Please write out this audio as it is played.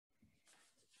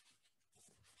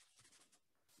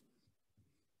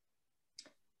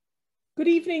Good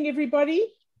evening, everybody.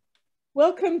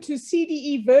 Welcome to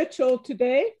CDE Virtual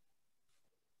today.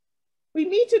 We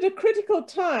meet at a critical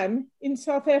time in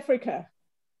South Africa.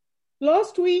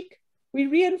 Last week, we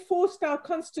reinforced our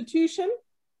constitution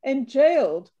and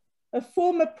jailed a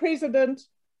former president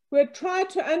who had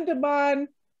tried to undermine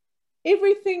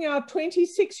everything our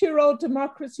 26-year-old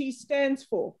democracy stands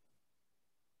for.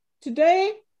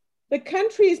 Today, the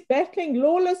country is battling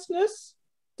lawlessness,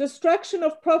 destruction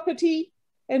of property,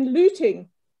 and looting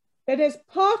that has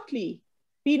partly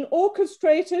been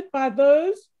orchestrated by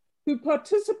those who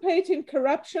participate in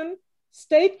corruption,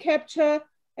 state capture,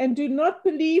 and do not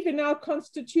believe in our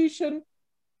constitution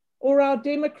or our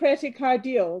democratic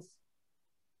ideals,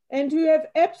 and who have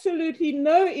absolutely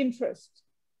no interest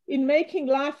in making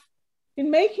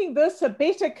this a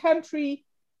better country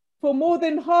for more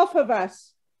than half of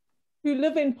us who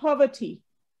live in poverty.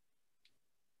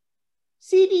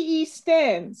 CDE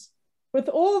stands with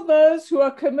all those who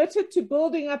are committed to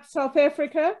building up South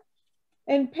Africa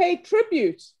and pay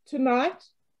tribute tonight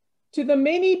to the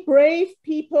many brave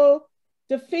people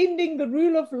defending the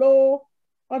rule of law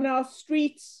on our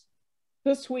streets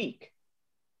this week.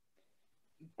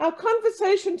 Our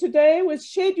conversation today was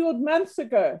scheduled months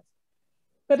ago,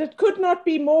 but it could not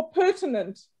be more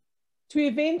pertinent to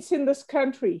events in this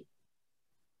country.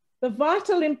 The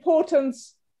vital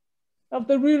importance of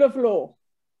the rule of law.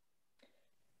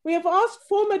 We have asked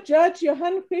former Judge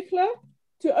Johan Krichler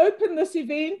to open this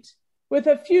event with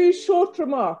a few short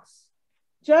remarks.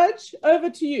 Judge, over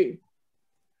to you.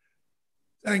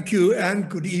 Thank you, Anne.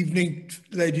 Good evening,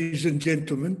 ladies and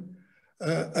gentlemen.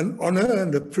 An honor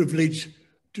and a privilege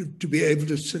to be able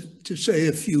to say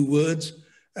a few words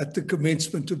at the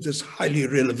commencement of this highly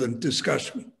relevant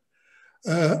discussion.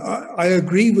 I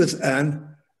agree with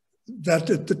Anne that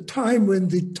at the time when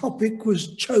the topic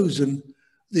was chosen,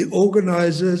 the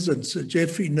organizers and Sir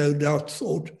Jeffrey no doubt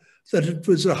thought that it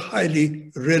was a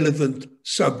highly relevant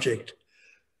subject.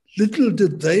 Little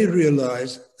did they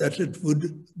realize that it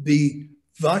would be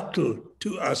vital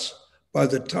to us by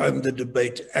the time the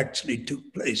debate actually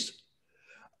took place.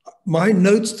 My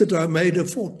notes that I made a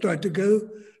fortnight ago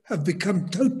have become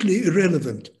totally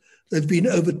irrelevant. They've been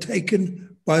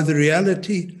overtaken by the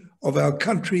reality of our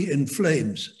country in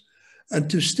flames. And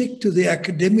to stick to the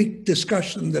academic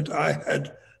discussion that I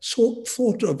had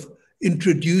thought of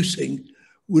introducing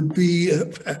would be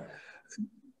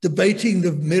debating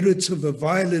the merits of a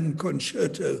violin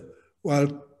concerto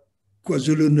while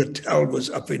KwaZulu-Natal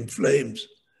was up in flames.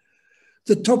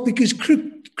 The topic is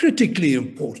critically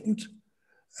important,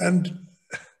 and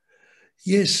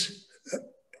yes,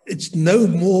 it's no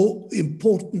more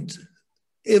important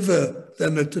ever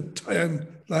than at a time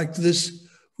like this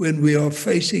when we are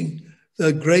facing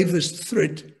the gravest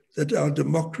threat that our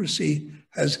democracy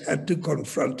has had to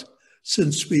confront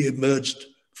since we emerged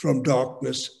from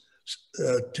darkness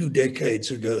 2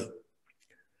 decades ago.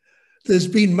 There's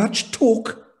been much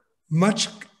talk, much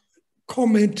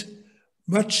comment,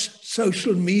 much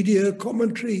social media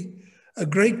commentary, a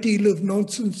great deal of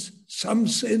nonsense, some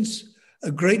sense,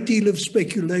 a great deal of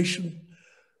speculation,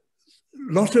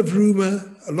 a lot of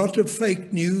rumor, a lot of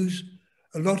fake news,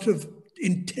 a lot of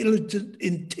intentional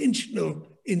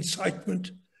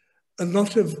incitement, a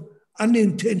lot of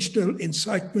unintentional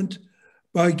incitement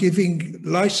by giving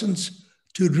license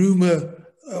to rumor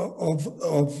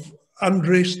of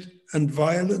unrest and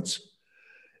violence.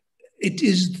 It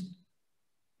is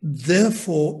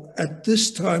therefore at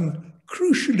this time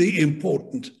crucially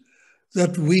important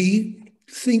that we,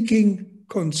 thinking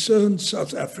concerned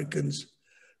South Africans,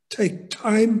 take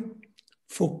time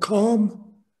for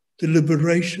calm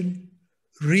deliberation,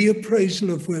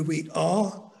 reappraisal of where we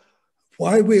are,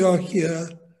 why we are here,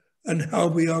 and how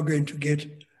we are going to get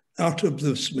out of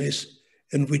this mess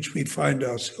in which we find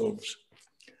ourselves.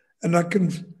 And I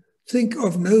can think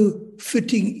of no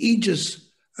fitting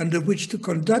aegis under which to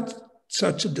conduct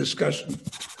such a discussion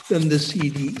than the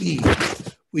CDE,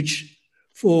 which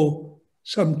for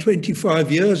some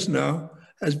 25 years now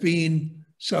has been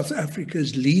South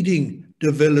Africa's leading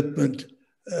development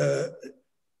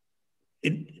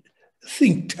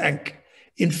think tank.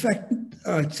 In fact,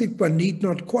 I think one need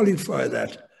not qualify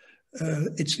that.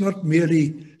 It's not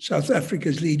merely South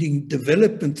Africa's leading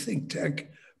development think tank,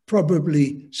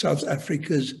 probably South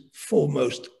Africa's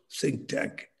foremost think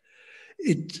tank.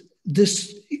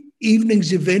 This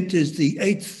evening's event is the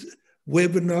 8th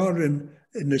webinar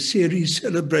in a series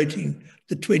celebrating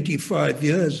the 25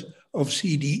 years of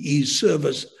CDE's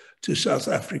service to South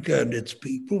Africa and its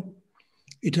people.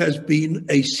 It has been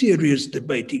a serious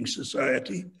debating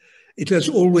society. It has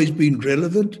always been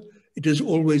relevant. It has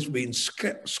always been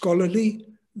scholarly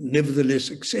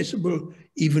nevertheless accessible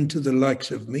even to the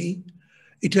likes of me.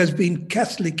 It has been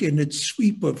Catholic in its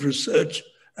sweep of research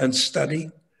and study.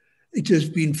 It has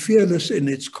been fearless in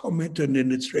its comment and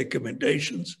in its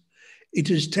recommendations. It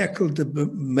has tackled the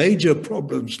major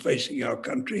problems facing our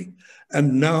country.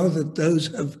 And now that those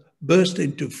have burst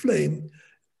into flame,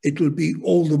 it will be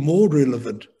all the more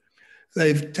relevant.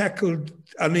 They've tackled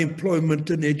unemployment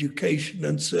and education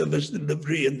and service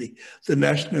delivery and the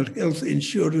National Health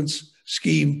Insurance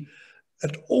Scheme.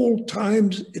 At all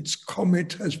times, its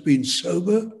comment has been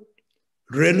sober,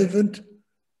 relevant,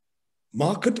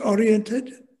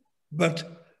 market-oriented,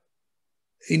 but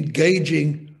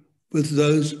engaging with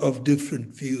those of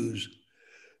different views.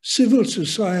 Civil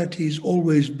society has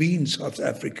always been South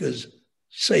Africa's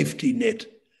safety net.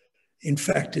 In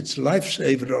fact, it's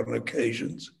lifesaver on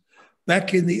occasions.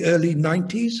 Back in the early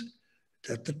 90s,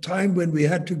 at the time when we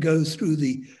had to go through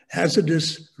the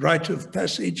hazardous rite of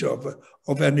passage of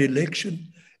an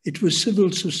election, it was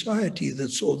civil society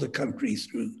that saw the country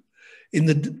through. In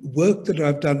the work that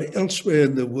I've done elsewhere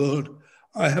in the world,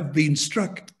 I have been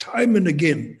struck time and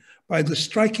again by the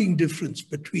striking difference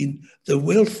between the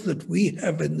wealth that we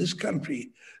have in this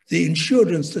country, the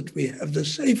insurance that we have, the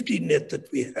safety net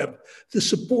that we have, the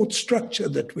support structure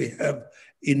that we have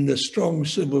in the strong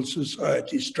civil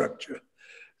society structure.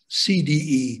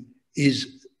 CDE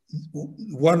is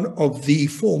one of the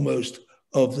foremost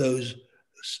of those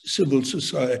civil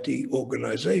society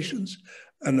organizations.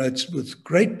 And it's with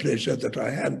great pleasure that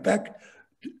I hand back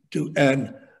to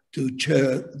Ann to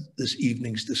chair this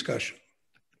evening's discussion.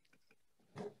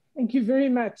 Thank you very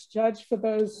much, Judge, for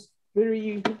those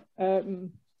very,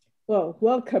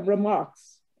 welcome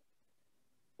remarks.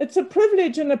 It's a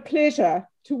privilege and a pleasure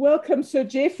to welcome Sir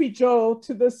Jeffrey Jowell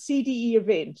to the CDE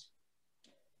event.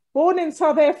 Born in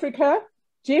South Africa,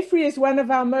 Jeffrey is one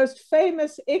of our most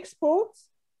famous exports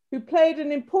who played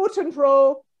an important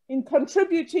role in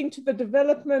contributing to the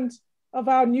development of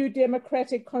our new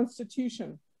democratic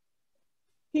constitution.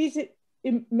 He's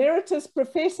Emeritus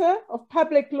Professor of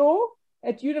Public Law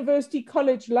at University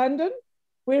College London,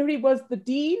 where he was the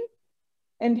Dean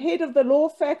and head of the law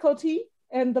faculty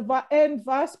and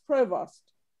Vice Provost.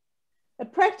 A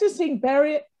practicing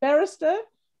barrister,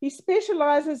 he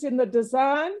specializes in the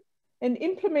design and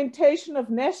implementation of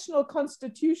national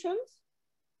constitutions,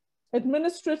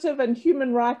 administrative and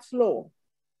human rights law.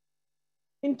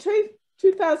 In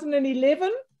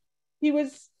 2011, he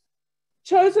was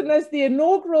chosen as the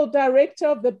inaugural director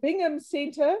of the Bingham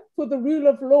Center for the Rule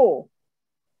of Law.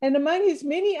 And among his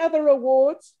many other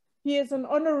awards, he is an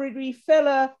honorary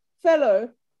fellow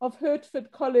of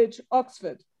Hertford College,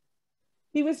 Oxford.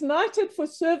 He was knighted for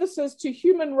services to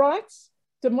human rights,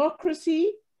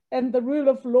 democracy, and the rule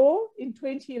of law in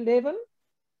 2011,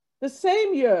 the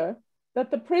same year that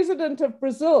the President of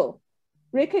Brazil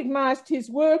recognized his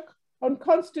work on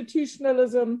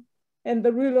constitutionalism and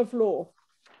the rule of law.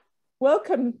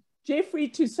 Welcome, Jeffrey,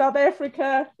 to South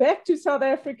Africa, back to South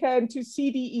Africa and to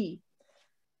CDE.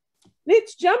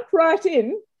 Let's jump right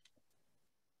in.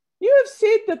 You have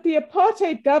said that the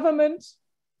apartheid government,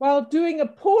 while doing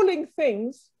appalling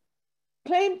things,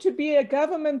 claimed to be a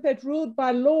government that ruled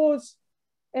by laws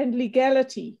and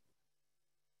legality.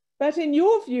 But in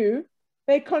your view,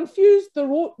 they confused the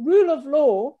rule of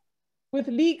law with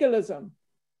legalism,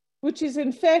 which is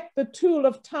in fact the tool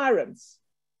of tyrants.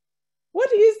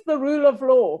 What is the rule of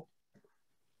law?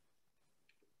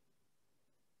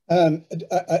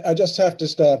 I just have to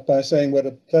start by saying what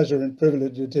a pleasure and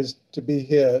privilege it is to be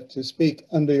here to speak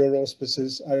under your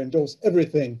auspices. I endorse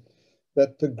everything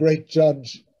that the great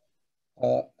judge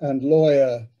and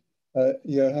lawyer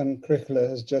Johan Krichler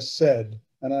has just said,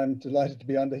 and I'm delighted to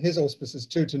be under his auspices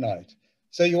too tonight.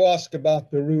 So you ask about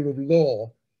the rule of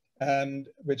law, and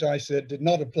which I said did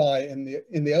not apply in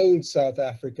the old South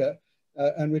Africa,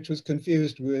 and which was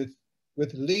confused with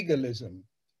legalism.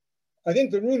 I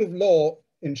think the rule of law,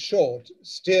 in short,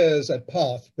 steers a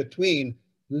path between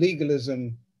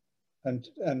legalism and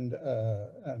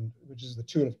which is the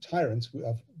tool of tyrants,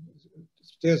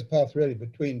 steers a path really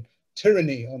between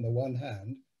tyranny on the one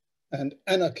hand and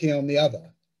anarchy on the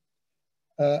other.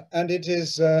 And it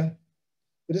is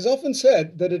often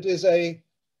said that it is a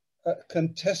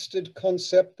contested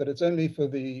concept, that it's only for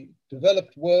the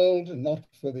developed world and not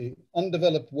for the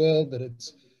undeveloped world, that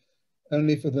it's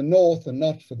only for the North and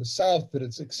not for the South, that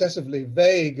it's excessively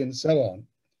vague and so on.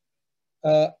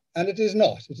 And it is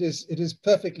not. It is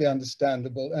perfectly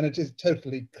understandable and it is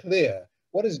totally clear.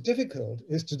 What is difficult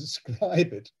is to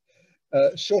describe it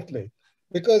shortly,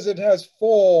 because it has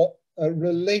four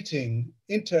relating,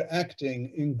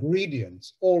 interacting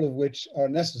ingredients, all of which are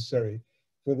necessary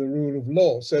for the rule of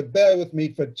law. So bear with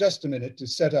me for just a minute to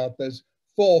set out those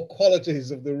 4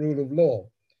 qualities of the rule of law.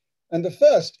 And the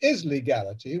first is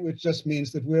legality, which just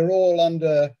means that we're all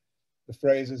under, the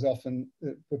phrase is often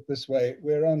put this way,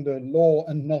 we're under law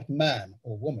and not man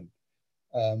or woman.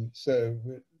 So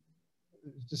it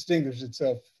distinguishes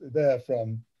itself there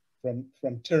from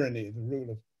tyranny, the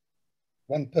rule of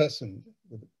one person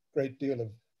with a great deal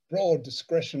of broad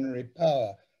discretionary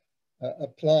power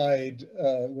applied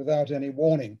without any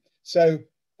warning. So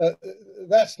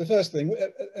that's the first thing.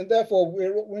 And therefore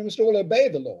we must all obey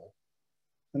the law.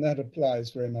 And that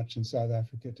applies very much in South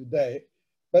Africa today.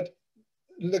 But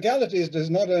legality does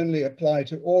not only apply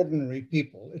to ordinary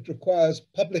people, it requires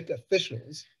public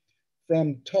officials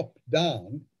from top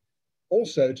down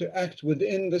also to act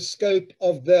within the scope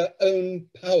of their own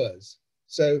powers.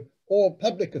 So all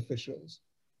public officials,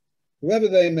 whoever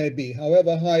they may be,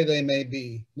 however high they may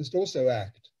be, must also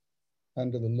act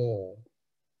under the law.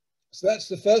 So that's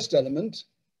the first element,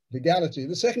 legality.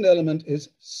 The second element is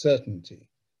certainty.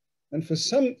 And for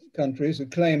some countries who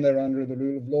claim they're under the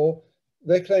rule of law,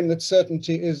 they claim that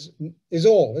certainty is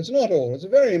all. It's not all. It's a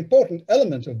very important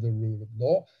element of the rule of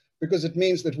law because it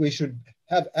means that we should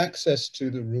have access to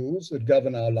the rules that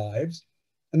govern our lives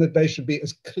and that they should be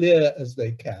as clear as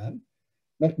they can,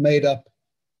 not made up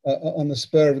on the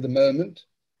spur of the moment.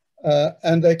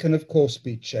 And they can, of course,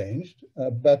 be changed,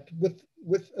 but with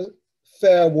a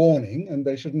fair warning, and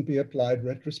they shouldn't be applied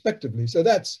retrospectively. So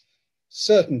that's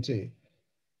certainty.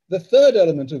 The third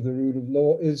element of the rule of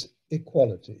law is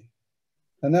equality.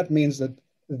 And that means that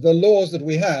the laws that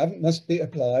we have must be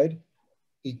applied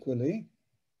equally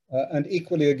and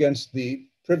equally against the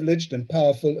privileged and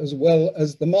powerful as well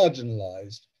as the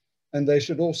marginalized. And they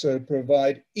should also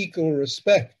provide equal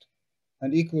respect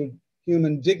and equal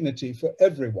human dignity for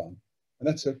everyone. And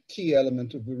that's a key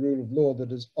element of the rule of law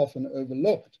that is often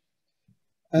overlooked.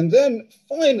 And then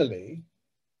finally,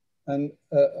 and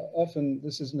often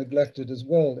this is neglected as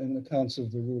well in accounts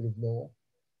of the rule of law,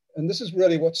 and this is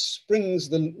really what springs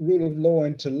the rule of law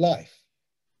into life,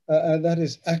 and that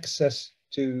is access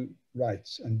to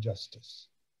rights and justice.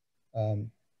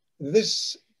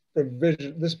 This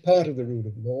provision, this part of the rule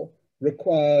of law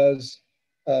requires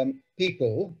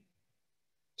people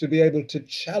to be able to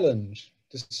challenge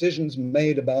decisions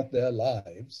made about their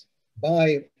lives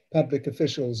by public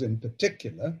officials in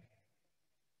particular,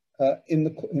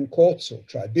 in courts or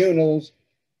tribunals,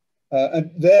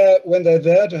 and when they're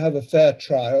there to have a fair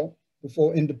trial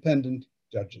before independent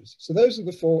judges. So those are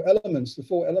the 4 elements of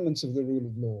the rule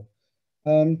of law.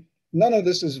 None of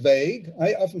this is vague.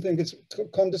 I often think it's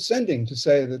condescending to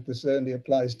say that this only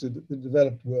applies to the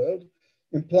developed world,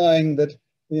 implying that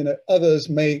others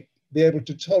may be able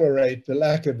to tolerate the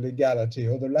lack of legality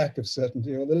or the lack of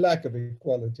certainty or the lack of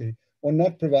equality or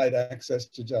not provide access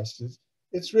to justice.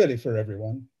 It's really for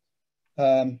everyone.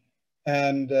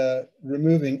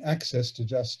 Removing access to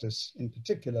justice in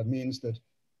particular means that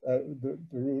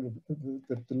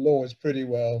the law is pretty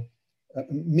well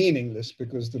meaningless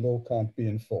because the law can't be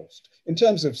enforced. In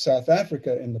terms of South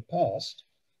Africa in the past,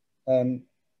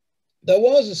 there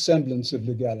was a semblance of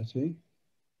legality.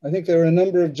 I think there were a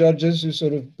number of judges who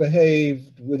sort of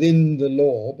behaved within the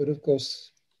law, but of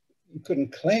course you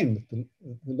couldn't claim that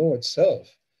the law itself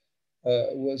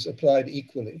was applied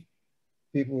equally.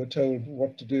 People were told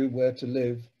what to do, where to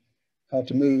live, how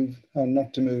to move, how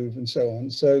not to move, and so on.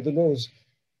 So the laws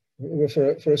were,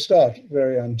 for a start,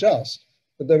 very unjust,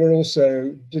 but they were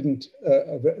also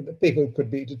people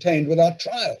could be detained without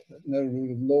trial. No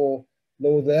rule of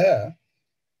law there.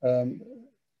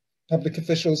 Public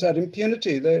officials had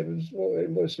impunity. It was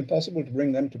almost impossible to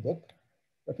bring them to book.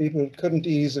 People couldn't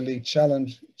easily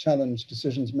challenge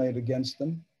decisions made against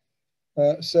them.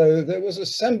 So there was a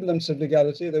semblance of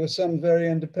legality. There were some very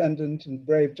independent and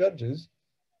brave judges,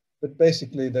 but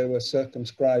basically they were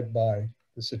circumscribed by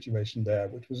the situation there,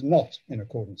 which was not in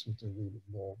accordance with the rule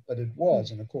of law, but it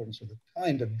was in accordance with a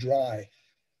kind of dry,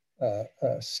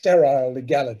 sterile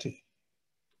legality.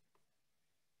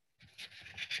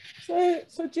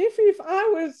 So Jeffrey, if I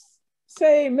was,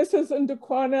 say, Mrs.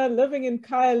 Ndukwana living in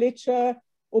Khayelitsha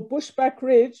or Bushbuck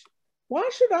Ridge, why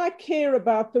should I care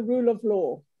about the rule of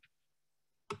law?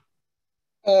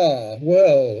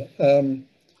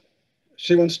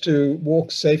 She wants to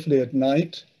walk safely at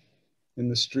night in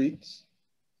the streets.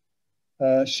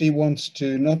 She wants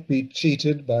to not be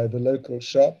cheated by the local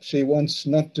shop. She wants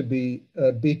not to be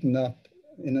beaten up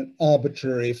in an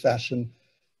arbitrary fashion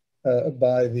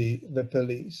by the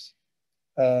police.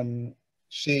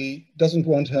 She doesn't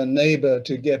want her neighbor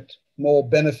to get more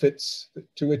benefits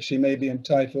to which she may be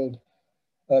entitled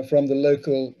from the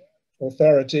local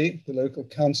authority, the local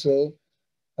council,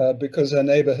 because her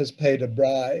neighbor has paid a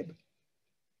bribe.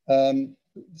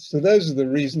 So those are the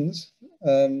reasons.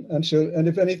 And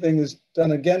if anything is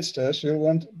done against her, she'll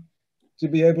want to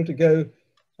be able to go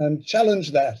and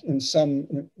challenge that in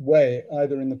some way,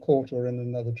 either in the court or in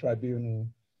another tribunal,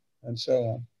 and so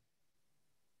on.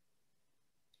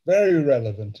 Very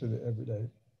relevant to the everyday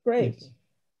Great. people.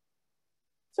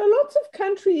 So lots of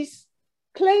countries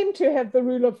claim to have the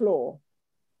rule of law.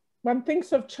 One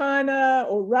thinks of China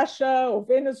or Russia or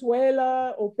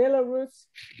Venezuela or Belarus.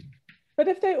 But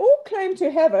if they all claim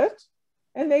to have it,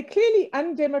 and they're clearly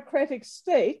undemocratic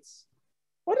states,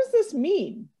 what does this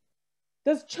mean?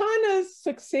 Does China's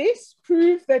success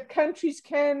prove that countries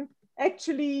can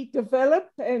actually develop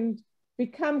and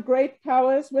become great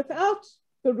powers without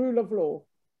the rule of law?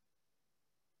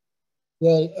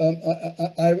 Well,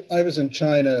 I was in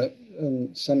China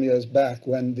some years back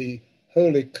when the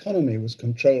whole economy was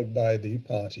controlled by the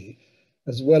party,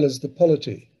 as well as the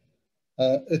polity.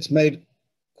 It's made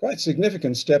quite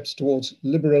significant steps towards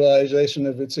liberalization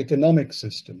of its economic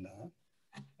system now.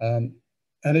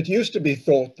 And it used to be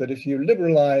thought that if you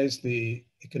liberalize the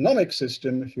economic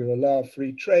system, if you allow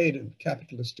free trade and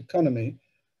capitalist economy,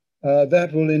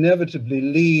 that will inevitably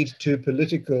lead to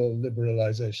political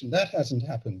liberalization. That hasn't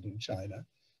happened in China.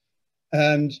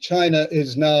 And China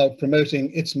is now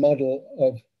promoting its model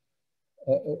of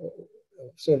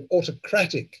sort of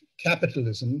autocratic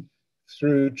capitalism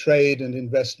through trade and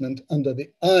investment under the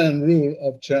iron rule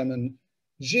of Chairman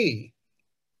Xi.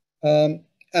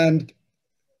 And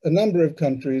a number of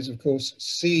countries, of course,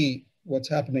 see what's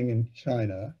happening in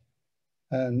China,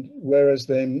 and whereas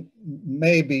they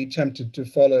may be tempted to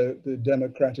follow the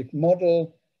democratic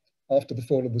model after the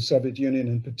fall of the Soviet Union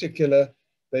in particular,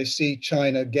 they see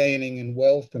China gaining in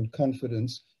wealth and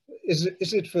confidence. Is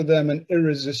it for them an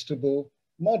irresistible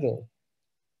model?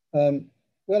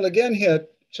 Well, again here,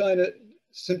 China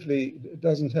simply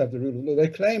doesn't have the rule of law. They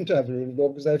claim to have the rule of law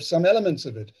because they have some elements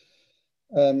of it.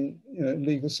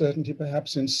 Legal certainty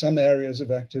perhaps in some areas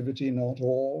of activity, not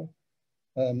all.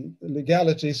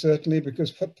 Legality certainly,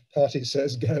 because what the party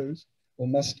says goes or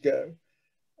must go.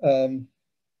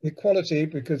 Equality,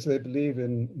 because they believe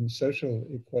in social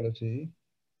equality.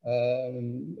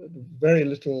 Very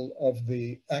little of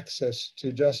the access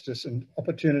to justice and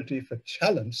opportunity for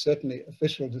challenge, certainly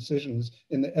official decisions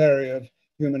in the area of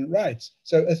human rights.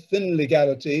 So a thin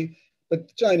legality, but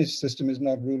the Chinese system is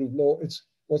not rule of law. It's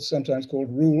what's sometimes called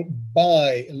rule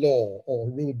by law or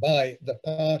rule by the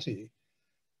party.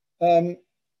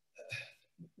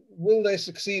 Will they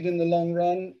succeed in the long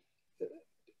run?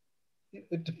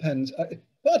 It depends. It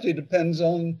partly depends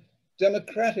on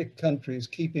democratic countries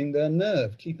keeping their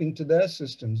nerve, keeping to their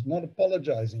systems, not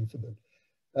apologizing for them.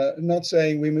 Not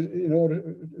saying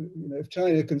if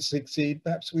China can succeed,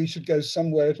 perhaps we should go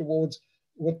somewhere towards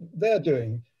what they're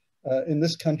doing. In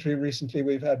this country recently,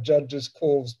 we've had judges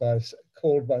called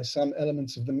by some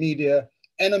elements of the media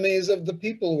enemies of the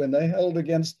people when they held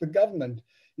against the government.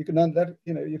 You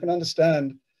can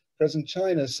understand President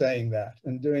China saying that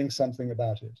and doing something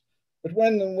about it. But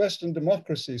when the Western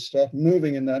democracies start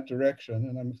moving in that direction,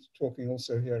 and I'm talking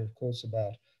also here, of course,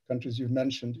 about countries you've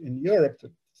mentioned in Europe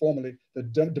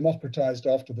that democratized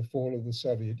after the fall of the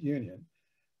Soviet Union,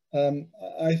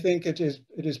 I think it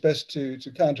is best to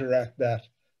counteract that,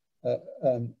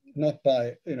 not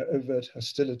by overt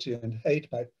hostility and hate,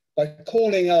 by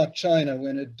calling out China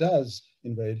when it does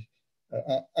invade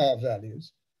our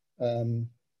values,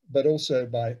 but also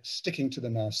by sticking to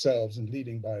them ourselves and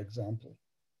leading by example.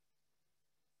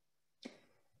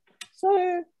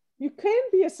 So you can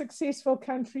be a successful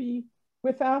country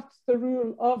without the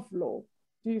rule of law,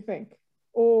 do you think?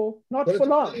 Or not for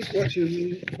long? What you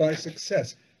mean by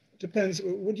success depends.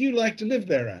 Would you like to live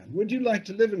there, Anne? Would you like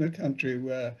to live in a country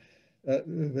where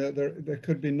there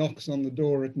could be knocks on the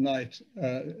door at night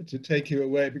to take you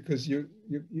away because the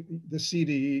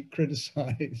CDE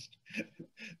criticized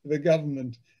the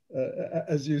government,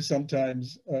 as you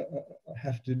sometimes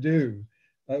have to do?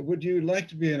 Would you like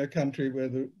to be in a country where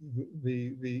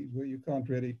where you can't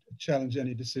really challenge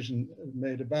any decision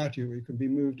made about you, where you can be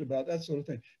moved about, that sort of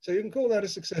thing? So you can call that a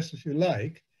success if you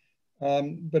like,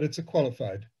 but it's a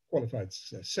qualified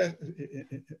success.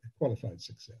 Qualified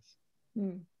success.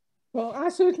 Well, I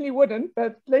certainly wouldn't,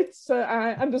 but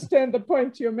I understand the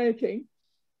point you're making.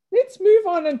 Let's move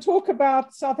on and talk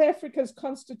about South Africa's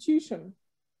constitution.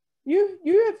 You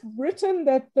have written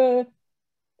that the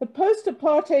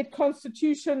post-apartheid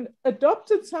constitution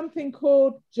adopted something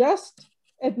called just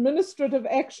administrative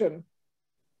action.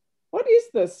 What is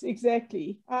this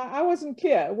exactly? I wasn't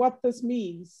clear what this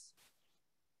means.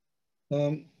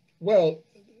 Well,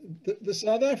 the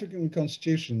South African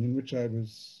constitution, in which I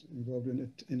was involved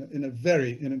in a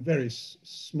very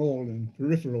small and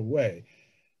peripheral way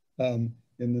in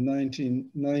the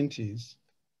 1990s,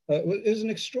 is an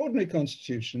extraordinary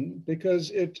constitution because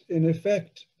it, in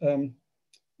effect,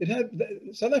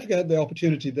 South Africa had the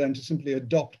opportunity then to simply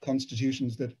adopt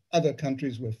constitutions that other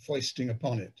countries were foisting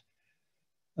upon it.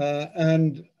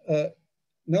 And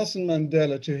Nelson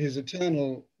Mandela, to his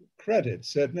eternal credit,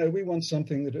 said, no, we want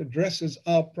something that addresses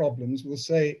our problems. We'll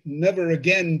say never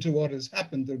again to what has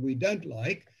happened that we don't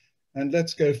like, and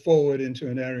let's go forward into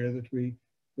an area that we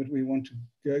want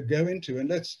to go into, and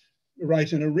let's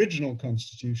write an original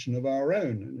constitution of our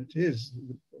own. And it is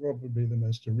probably the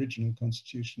most original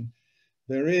constitution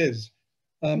there is,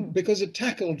 because it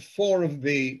tackled four of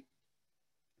the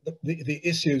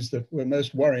issues that were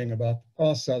most worrying about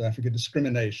past South Africa: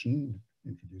 discrimination,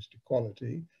 introduced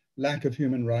equality; lack of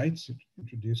human rights, it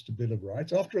introduced a Bill of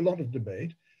Rights after a lot of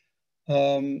debate;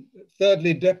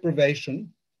 thirdly,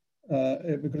 deprivation,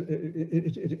 because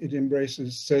it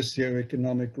embraces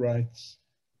socioeconomic rights,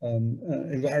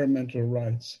 environmental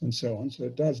rights, and so on. So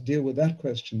it does deal with that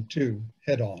question too,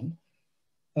 head on.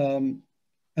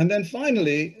 And then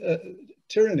finally,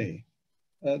 tyranny.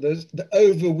 There's the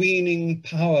overweening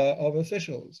power of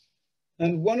officials.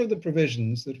 And one of the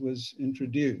provisions that was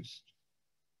introduced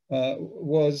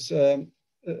was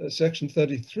Section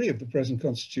 33 of the present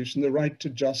Constitution, the right to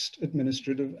just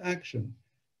administrative action.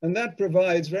 And that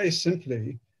provides very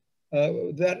simply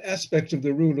that aspect of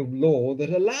the rule of law that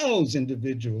allows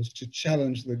individuals to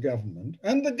challenge the government.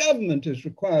 And the government is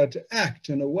required to act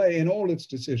in a way in all its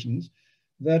decisions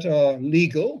that are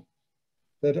legal,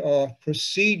 that are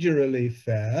procedurally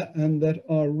fair, and that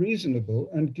are reasonable,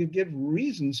 and give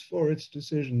reasons for its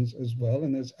decisions as well.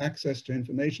 And there's access to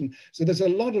information. So there's a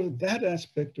lot of that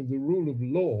aspect of the rule of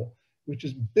law which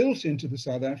is built into the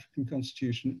South African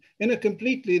Constitution in a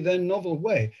completely then novel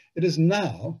way. It is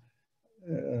now,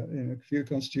 in a few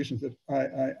constitutions that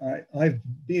I've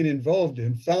been involved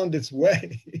in, found its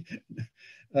way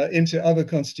into other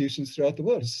constitutions throughout the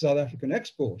world. It's a South African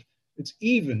export. It's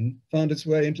even found its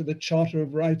way into the Charter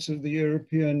of Rights of the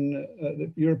European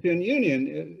Union.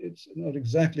 It's not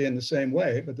exactly in the same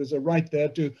way, but there's a right there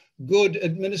to good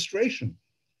administration.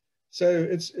 So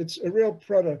it's a real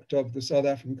product of the South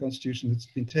African Constitution that's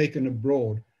been taken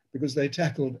abroad, because they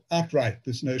tackled outright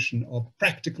this notion of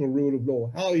practical rule of law,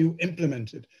 how you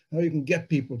implement it, how you can get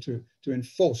people to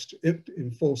enforce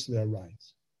their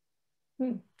rights.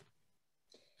 How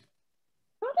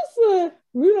does the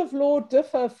rule of law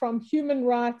differ from human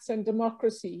rights and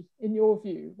democracy, in your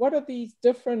view? What are these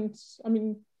different, I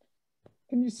mean,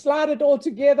 can you slide it all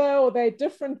together, or are they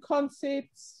different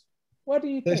concepts? What do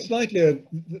you think?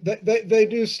 They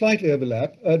do slightly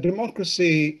overlap.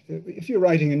 Democracy, if you're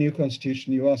writing a new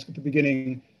constitution, you ask at the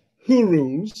beginning, who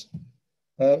rules?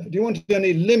 Do you want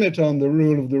any limit on the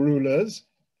rule of the rulers,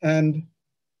 and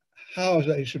how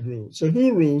they should rule? So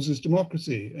who rules is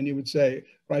democracy. And you would say,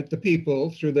 right, the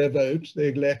people, through their vote, they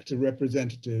elect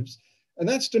representatives. And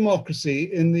that's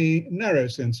democracy in the narrow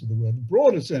sense of the word. The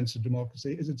broader sense of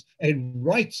democracy is it's a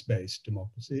rights-based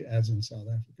democracy, as in South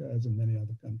Africa, as in many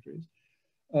other countries,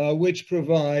 which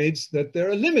provides that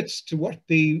there are limits to what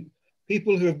the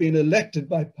people who have been elected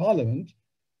by parliament,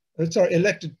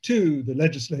 elected to the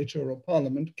legislature or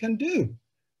parliament can do.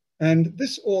 And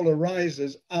this all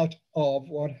arises out of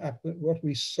what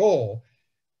we saw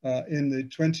in the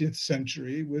 20th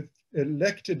century with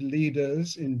elected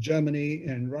leaders in Germany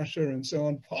and Russia and so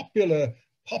on,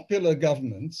 popular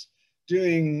governments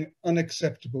doing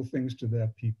unacceptable things to their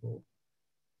people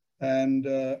and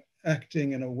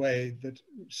acting in a way that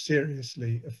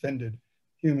seriously offended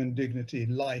human dignity,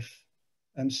 life,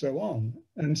 and so on.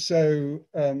 And so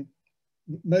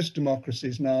most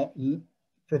democracies now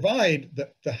provide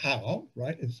the how,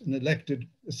 right? It's an elected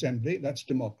assembly, that's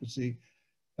democracy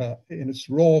in its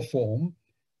raw form.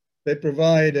 They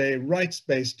provide a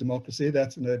rights-based democracy,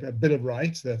 that's a Bill of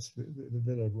Rights, that's the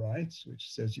Bill of Rights,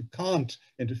 which says you can't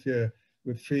interfere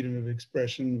with freedom of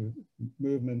expression, with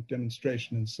movement,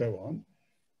 demonstration, and so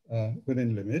on,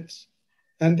 within limits.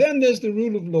 And then there's the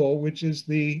rule of law, which is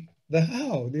the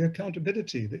how, the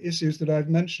accountability, the issues that I've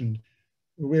mentioned.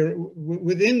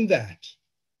 Within that,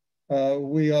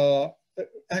 we are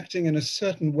acting in a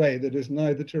certain way that is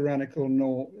neither tyrannical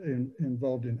nor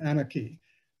involved in anarchy,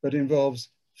 but involves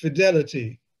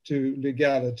fidelity to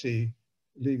legality,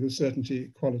 legal certainty,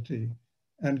 equality,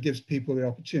 and gives people the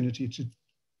opportunity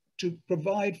to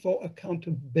provide for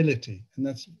accountability. And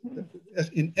that's,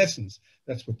 in essence,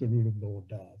 that's what the rule of law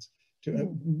does,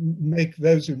 to make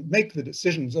those who make the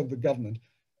decisions of the government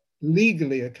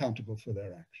legally accountable for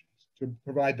their actions, to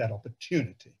provide that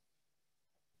opportunity.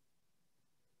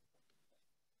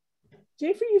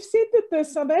 Jeffrey, you said that the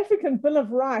South African Bill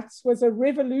of Rights was a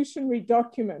revolutionary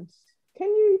document. Can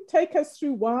you take us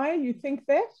through why you think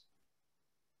that?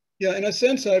 Yeah, in a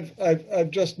sense,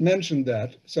 I've just mentioned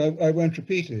that, so I won't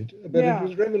repeat it. But yeah, it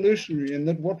was revolutionary in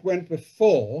that what went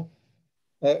before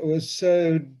was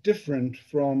so different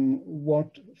from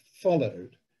what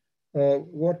followed.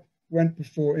 What went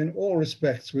before, in all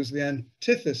respects, was the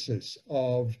antithesis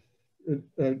of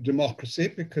democracy,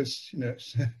 because, you know,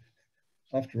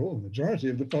 after all, the majority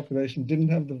of the population didn't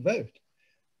have the vote.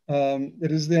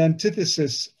 It is the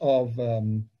antithesis of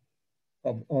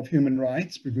human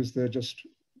rights, because there just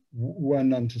were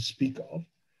none to speak of.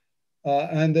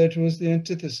 And that was the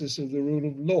antithesis of the rule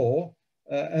of law,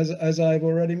 as I've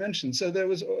already mentioned. So there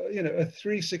was, you know, a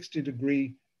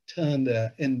 360-degree turn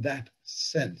there in that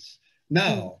sense.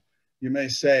 Now, you may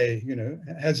say, you know,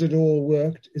 has it all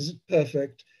worked? Is it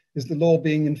perfect? Is the law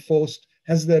being enforced?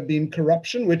 Has there been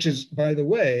corruption, which is, by the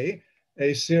way,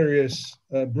 a serious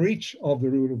breach of the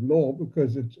rule of law,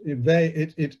 because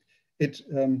it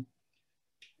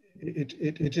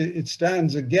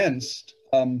stands against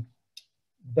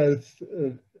both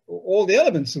all the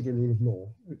elements of the rule of law.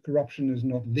 Corruption is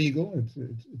not legal. It's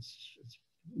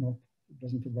not. It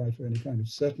doesn't provide for any kind of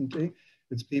certainty.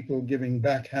 It's people giving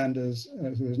backhanders.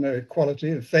 So there's no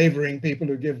equality, favoring people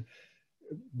who give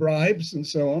bribes and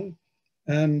so on.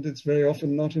 And it's very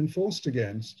often not enforced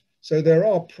against. So there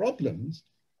are problems.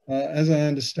 As I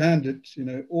understand it, you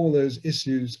know, all those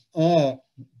issues are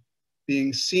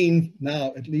being seen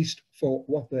now, at least for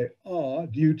what they are,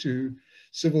 due to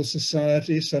civil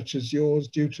society such as yours,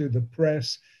 due to the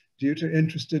press, due to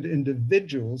interested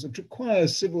individuals. It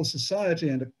requires civil society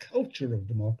and a culture of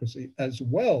democracy, as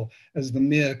well as the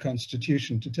mere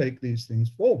constitution, to take these things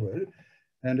forward.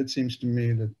 And it seems to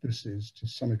me that this is, to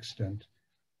some extent,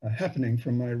 happening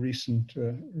from my recent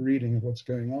reading of what's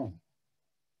going on.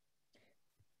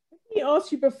 Let me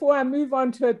ask you before I move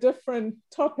on to a different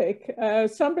topic.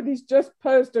 Somebody's just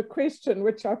posed a question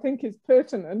which I think is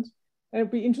pertinent, and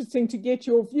it'd be interesting to get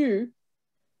your view.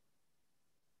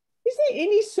 Is there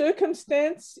any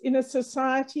circumstance in a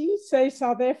society, say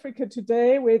South Africa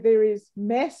today, where there is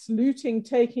mass looting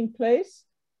taking place?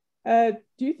 Do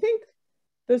you think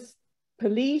this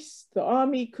police, the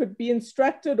army, could be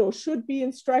instructed or should be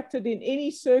instructed in any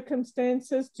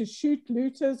circumstances to shoot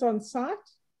looters on sight?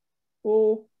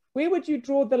 Or where would you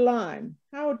draw the line?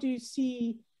 How do you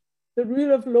see the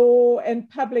rule of law and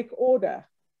public order?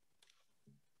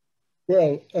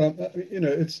 Well, you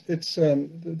know, it's the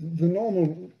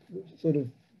normal sort of,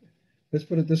 let's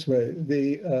put it this way,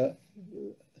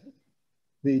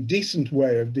 the decent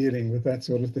way of dealing with that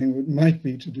sort of thing might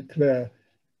be to declare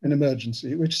an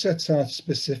emergency, which sets out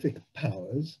specific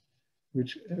powers,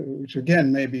 which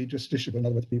again may be justiciable. In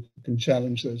other words, people can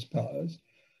challenge those powers,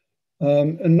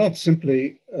 and not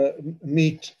simply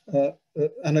meet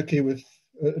anarchy with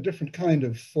a different kind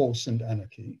of force and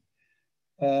anarchy,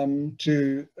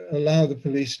 to allow the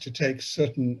police to take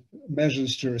certain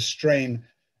measures to restrain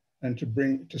and to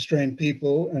restrain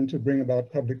people and to bring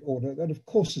about public order. That, of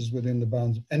course, is within the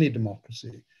bounds of any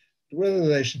democracy. Whether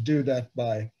they should do that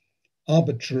by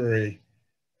arbitrary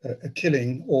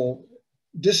killing or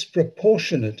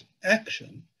disproportionate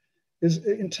action is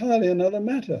entirely another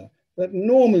matter. That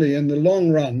normally in the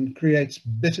long run creates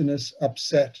bitterness,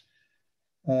 upset.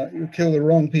 You kill the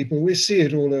wrong people. We see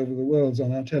it all over the world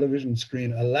on our television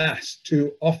screen, alas,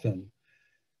 too often.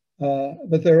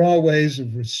 But there are ways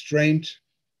of restraint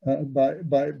by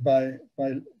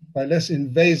less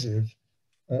invasive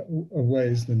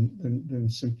ways than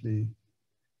simply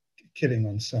killing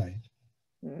on sight,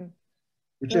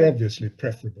 which are obviously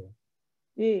preferable.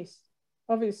 Yes,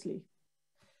 obviously.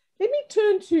 Let me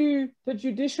turn to the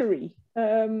judiciary.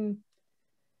 There's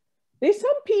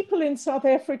some people in South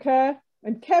Africa,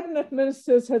 and cabinet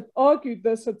ministers have argued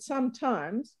this at some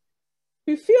times,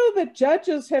 who feel that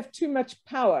judges have too much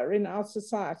power in our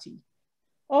society.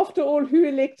 After all, who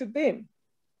elected them?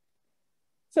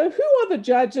 So who are the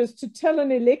judges to tell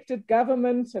an elected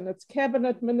government and its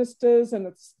cabinet ministers and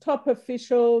its top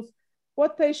officials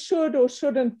what they should or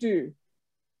shouldn't do?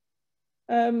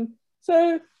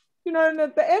 So, you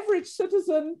know, the average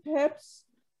citizen, perhaps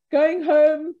going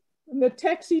home in the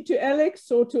taxi to Alex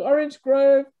or to Orange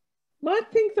Grove,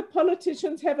 might think the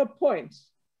politicians have a point.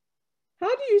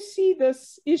 How do you see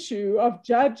this issue of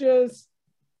judges,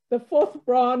 the fourth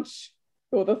branch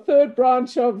or the third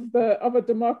branch of a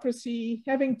democracy,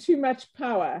 having too much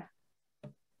power?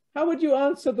 How would you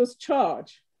answer this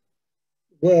charge?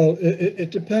 Well, it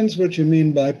depends what you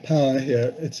mean by power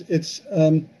here.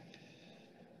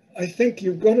 I think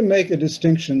you've got to make a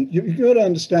distinction. You've got to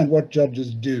understand what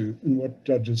judges do and what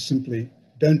judges simply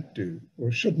don't do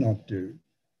or should not do,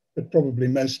 but probably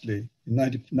mostly, in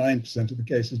 99% of the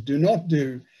cases, do not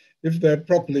do if they're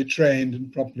properly trained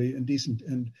and properly and decent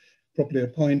and properly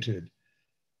appointed.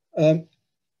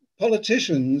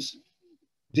 Politicians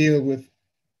deal with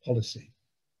policy,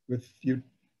 with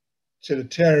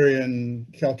utilitarian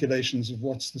calculations of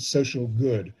what's the social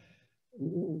good.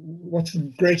 What's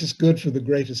the greatest good for the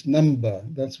greatest number?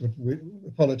 That's what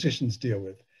politicians deal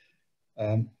with.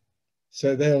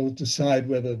 So they'll decide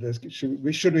whether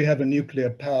should we have a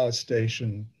nuclear power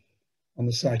station on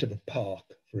the site of a park,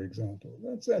 for example.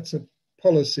 That's a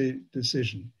policy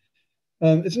decision.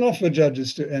 It's not for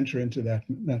judges to enter into that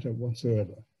matter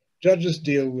whatsoever. Judges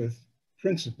deal with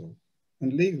principle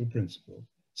and legal principle.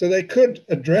 So they could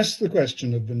address the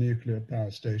question of the nuclear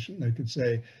power station. They could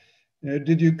say,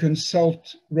 did you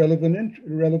consult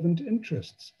relevant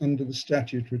interests under the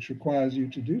statute which requires you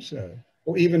to do so,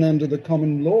 or even under the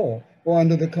common law, or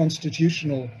under the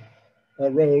constitutional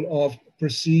role of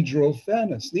procedural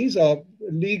fairness? These are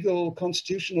legal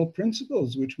constitutional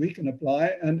principles which we can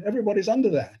apply, and everybody's under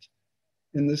that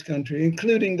in this country,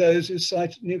 including those who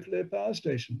cite nuclear power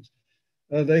stations.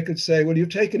 They could say, well, you've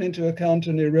taken into account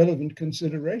an irrelevant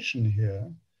consideration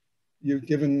here. You've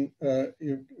given the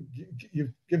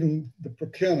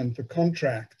procurement, the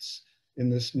contracts in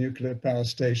this nuclear power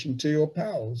station to your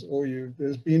pals, or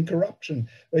there's been corruption.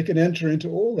 They can enter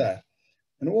into all that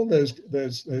and all those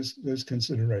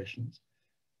considerations.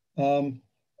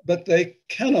 But they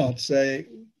cannot say,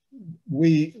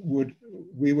 we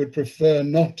would prefer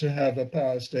not to have a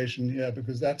power station here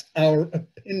because that's our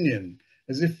opinion,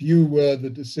 as if you were the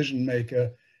decision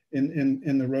maker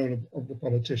in the role of the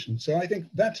politician. So I think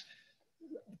that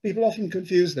people often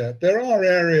confuse that. There are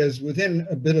areas within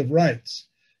a Bill of Rights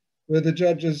where the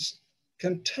judges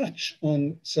can touch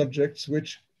on subjects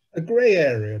which a gray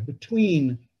area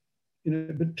between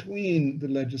the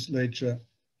legislature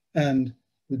and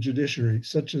the judiciary,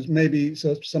 such as maybe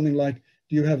something like,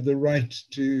 do you have the right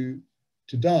to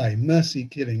die, mercy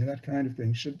killing, that kind of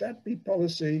thing? Should that be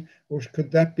policy, or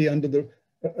could that be under the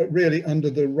really under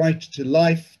the right to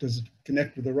life? Does it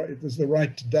connect with the right? Does the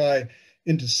right to die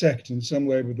intersect in some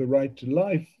way with the right to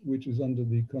life, which is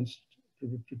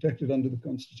protected under the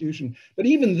Constitution? But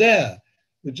even there,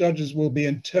 the judges will be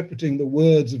interpreting the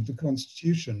words of the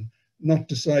Constitution, not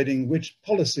deciding which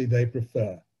policy they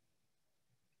prefer.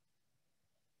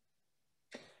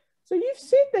 So you've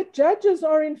said that judges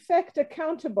are in fact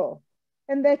accountable,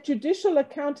 and that judicial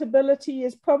accountability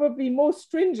is probably more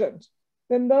stringent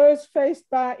than those faced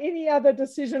by any other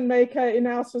decision maker in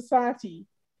our society.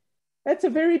 That's a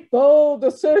very bold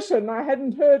assertion I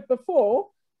hadn't heard before.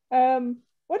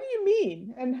 What do you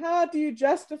mean, and how do you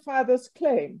justify this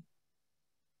claim?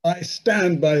 I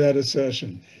stand by that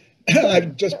assertion.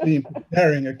 I've just been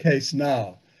preparing a case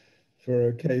now for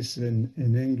a case in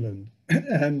England,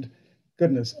 and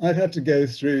goodness, I've had to go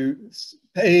through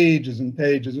pages and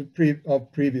pages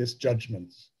of previous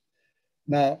judgments.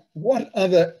 Now, what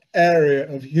other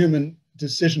area of human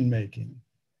decision-making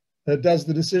does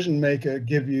the decision-maker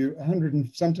give you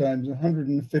sometimes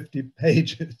 150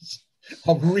 pages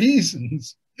of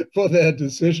reasons for their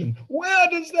decision? Where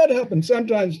does that happen?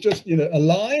 Sometimes just, a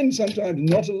line, sometimes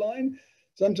not a line,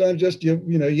 sometimes just,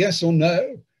 yes or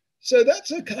no. So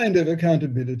that's a kind of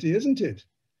accountability, isn't it?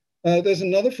 There's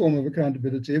another form of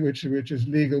accountability, which is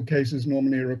legal cases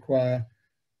normally require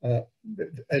a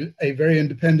very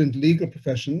independent legal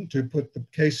profession to put the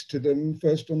case to them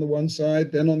first on the one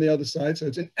side, then on the other side. So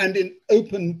it's in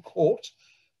open court.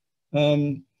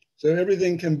 So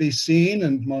everything can be seen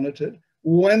and monitored.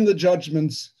 When the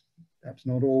judgments, perhaps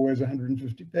not always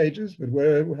 150 pages, but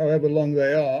however long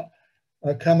they are,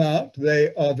 come out,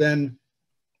 they are then,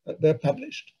 they're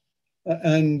published.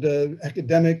 And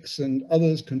academics and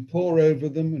others can pore over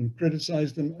them and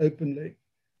criticize them openly,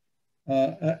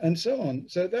 and so on.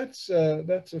 So that's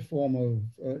a form of,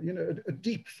 a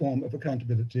deep form of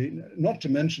accountability, not to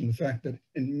mention the fact that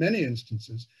in many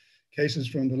instances, cases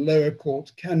from the lower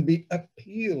courts can be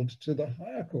appealed to the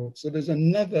higher court. So there's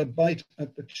another bite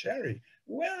at the cherry.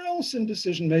 Where else in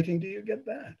decision-making do you get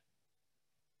that?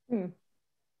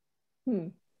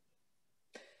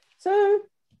 So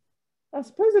I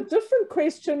suppose a different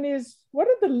question is, what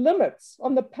are the limits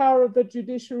on the power of the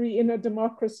judiciary in a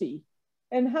democracy?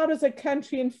 And how does a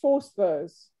country enforce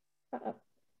those?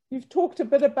 You've talked a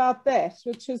bit about that,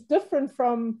 which is different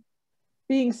from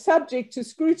being subject to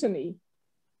scrutiny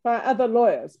by other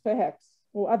lawyers, perhaps,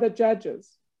 or other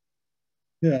judges.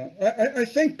 Yeah, I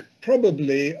think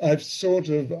probably I've sort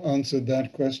of answered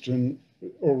that question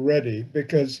already,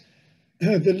 because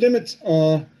the limits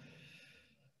are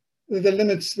the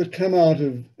limits that come out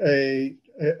of a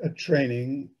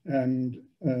training, and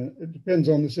it depends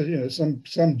on the, you know,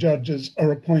 some judges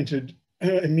are appointed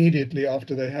immediately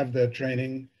after they have their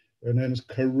training. They're known as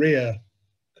career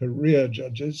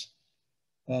judges.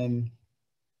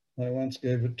 I once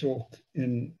gave a talk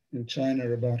in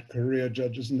China about career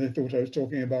judges, and they thought I was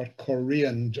talking about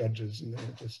Korean judges, and they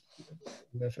were just,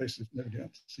 their faces, nobody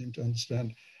seemed to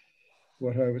understand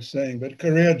what I was saying. But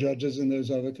career judges in those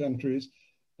other countries,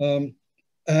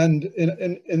 and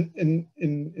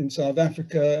in South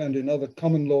Africa and in other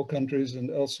common law countries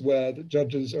and elsewhere, the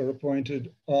judges are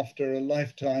appointed after a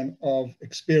lifetime of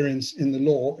experience in the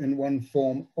law in one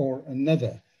form or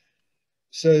another.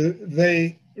 So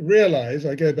they realize,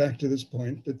 I go back to this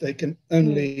point, that they can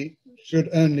only, should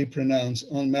only pronounce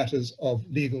on matters of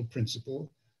legal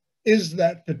principle. Is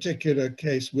that particular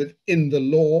case within the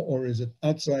law or is it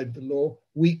outside the law?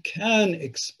 We can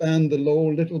expand the law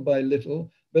little by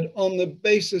little, but on the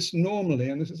basis normally,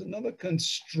 and this is another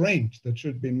constraint that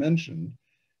should be mentioned,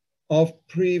 of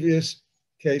previous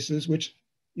cases, which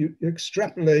you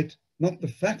extrapolate not the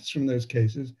facts from those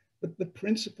cases, but the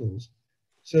principles.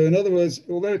 So in other words,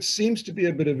 although it seems to be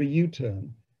a bit of a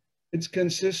U-turn, it's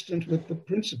consistent with the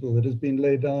principle that has been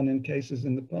laid down in cases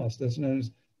in the past. That's known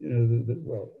as, you know,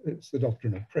 well, it's the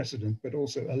doctrine of precedent, but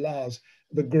also allows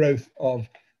the growth of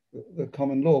the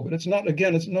common law. But it's not,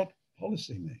 again, it's not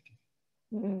policy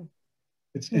making.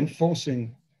 It's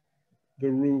enforcing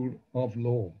the rule of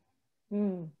law.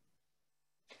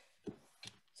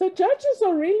 So judges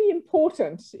are really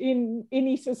important in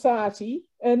any society,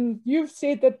 and you've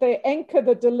said that they anchor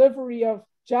the delivery of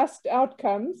just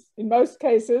outcomes, in most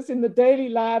cases, in the daily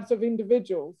lives of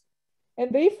individuals.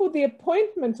 And therefore, the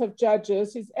appointment of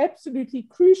judges is absolutely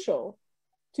crucial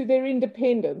to their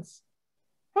independence.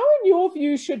 How, in your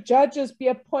view, should judges be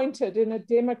appointed in a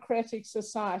democratic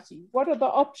society? What are the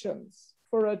options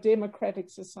for a democratic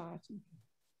society?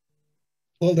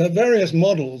 Well, there are various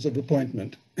models of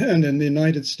appointment. And in the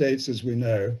United States, as we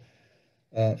know,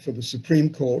 for the Supreme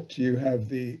Court, you have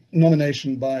the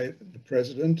nomination by the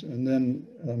president and then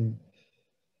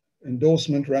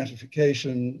endorsement,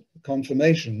 ratification,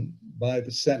 confirmation by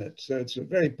the Senate. So it's a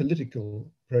very political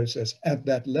process at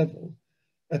that level.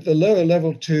 At the lower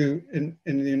level too, in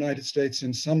the United States,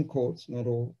 in some courts, not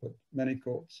all, but many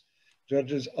courts,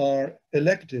 judges are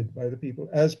elected by the people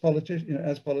as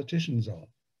politicians are.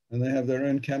 And they have their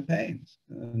own campaigns.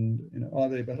 And are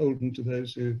they beholden to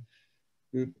those who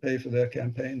pay for their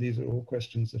campaign? These are all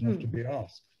questions that have to be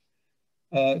asked.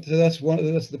 So that's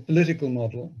the political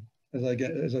model, as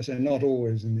I say, not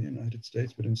always in the United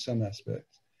States, but in some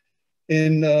aspects.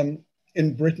 In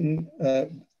Britain,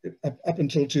 up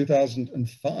until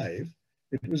 2005,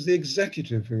 it was the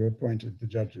executive who appointed the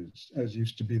judges, as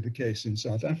used to be the case in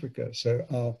South Africa. So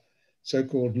our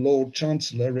so-called Lord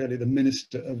Chancellor, really the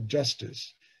Minister of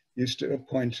Justice, used to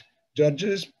appoint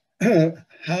judges.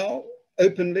 How?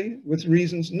 Openly, with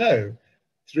reasons? No,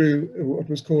 through what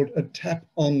was called a tap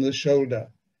on the shoulder,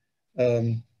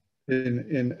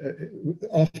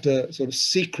 after sort of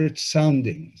secret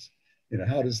soundings.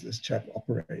 How does this chap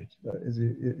operate?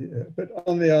 But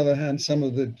on the other hand,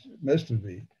 most of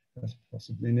the,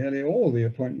 possibly nearly all the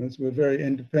appointments were very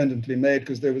independently made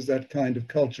because there was that kind of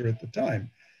culture at the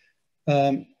time.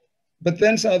 But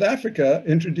then South Africa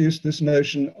introduced this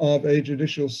notion of a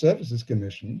Judicial Services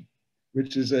Commission,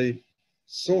 which is a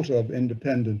sort of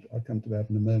independent, I'll come to that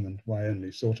in a moment, why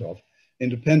only sort of,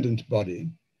 independent body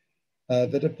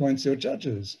that appoints your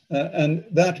judges. And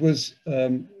that was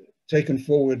taken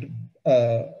forward.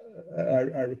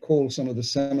 I recall some of the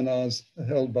seminars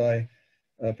held by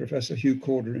Professor Hugh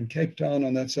Corder in Cape Town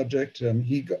on that subject.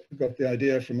 He got the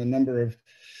idea from a number of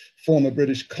former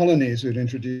British colonies who'd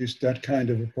introduced that kind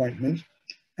of appointment.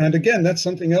 And again, that's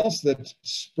something else that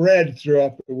spread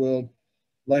throughout the world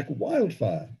like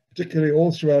wildfire, particularly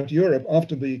all throughout Europe.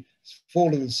 After the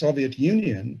fall of the Soviet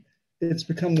Union, it's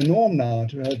become the norm now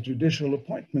to have judicial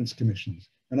appointments commissions.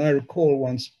 And I recall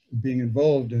once being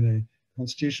involved in a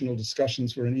constitutional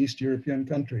discussions for an East European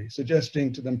country,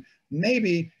 suggesting to them,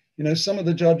 maybe, some of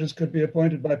the judges could be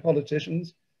appointed by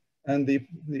politicians. And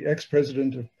the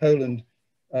ex-president of Poland,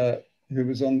 who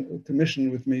was on the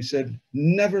commission with me, said,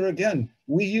 never again.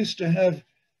 We used to have,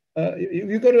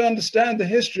 you've got to understand the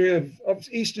history of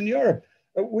Eastern Europe.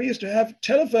 We used to have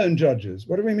telephone judges.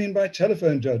 What do we mean by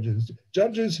telephone judges?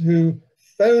 Judges who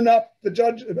phone up the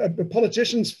judge, the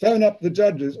politicians phone up the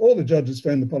judges, or the judges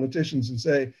phone the politicians and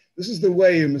say, this is the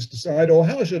way you must decide, or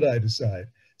how should I decide?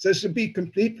 So to be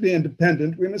completely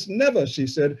independent, we must never, she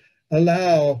said,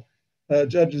 allow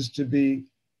judges to be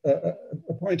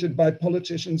appointed by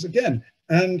politicians again.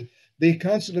 And the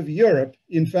Council of Europe,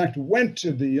 in fact, went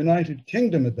to the United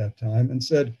Kingdom at that time and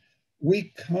said,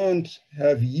 we can't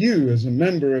have you as a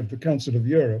member of the Council of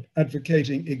Europe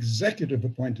advocating executive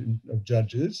appointment of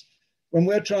judges when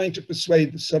we're trying to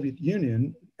persuade the Soviet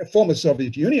Union, former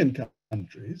Soviet Union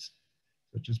countries,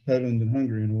 such as Poland and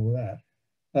Hungary and all that,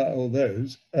 all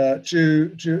those,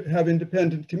 to have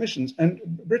independent commissions. And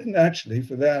Britain actually,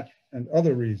 for that and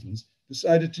other reasons,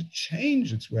 decided to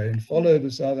change its way and follow the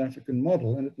South African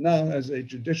model. And it now has a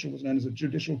judicial, what's known as a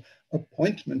Judicial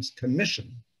Appointments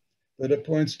Commission that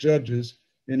appoints judges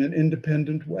in an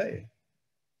independent way.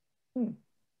 And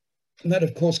that,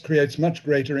 of course, creates much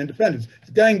greater independence.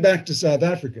 Going back to South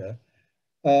Africa,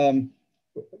 one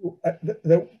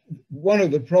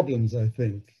of the problems, I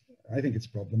think it's a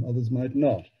problem, others might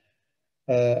not.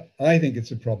 I think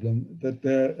it's a problem that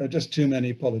there are just too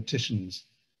many politicians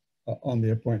on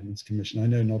the Appointments Commission. I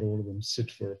know not all of them sit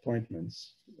for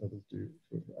appointments, others do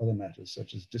for other matters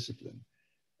such as discipline.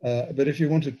 But if you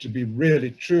want it to be really,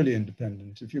 truly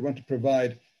independent, if you want to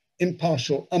provide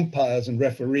impartial umpires and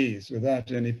referees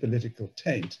without any political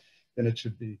taint, then it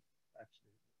should be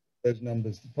actually those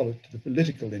numbers, the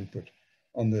political input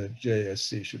on the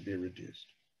JSC should be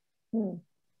reduced.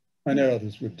 I know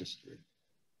others would disagree.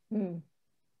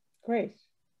 Great.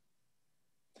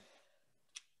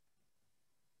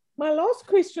 My last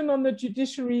question on the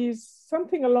judiciary is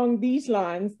something along these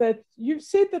lines, that you've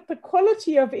said that the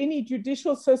quality of any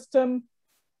judicial system,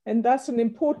 and thus an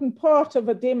important part of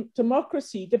a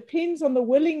democracy, depends on the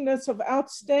willingness of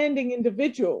outstanding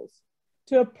individuals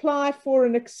to apply for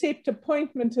and accept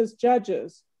appointment as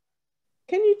judges.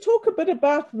 Can you talk a bit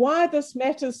about why this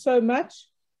matters so much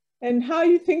and how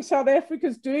you think South Africa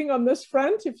is doing on this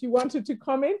front, if you wanted to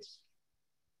comment?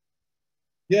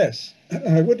 Yes,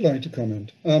 I would like to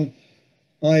comment.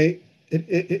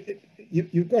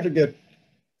 You've got to get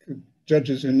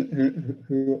judges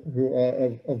who are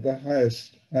of the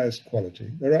highest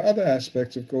quality. There are other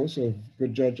aspects, of course, of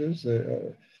good judges.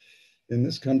 In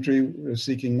this country, we're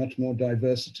seeking much more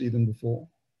diversity than before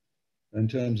in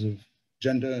terms of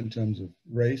gender, in terms of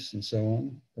race, and so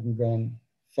on. Haven't gone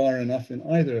far enough in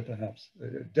either, perhaps,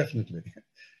 definitely,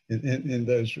 in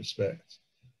those respects.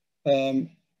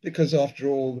 Because after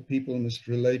all, the people must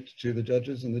relate to the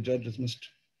judges and the judges must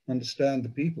understand the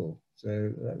people.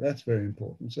 So that's very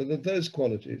important. So that those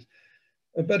qualities.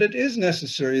 But it is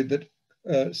necessary that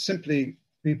simply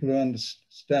people who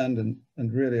understand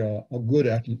and really are good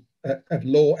at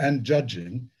law and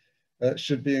judging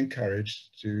should be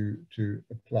encouraged to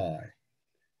apply.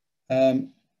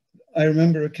 I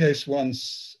remember a case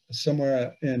once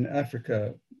somewhere in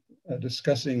Africa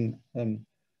discussing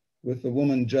with a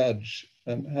woman judge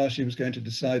how she was going to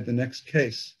decide the next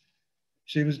case.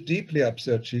 She was deeply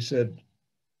upset. She said,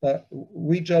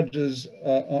 we judges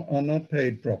are not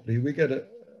paid properly. We get a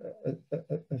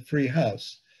free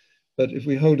house, but if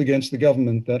we hold against the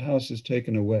government, that house is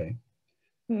taken away.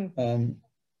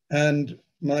 And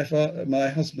my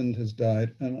husband has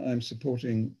died, and I'm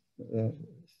supporting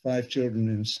 5 children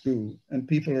in school, and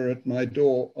people are at my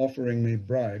door offering me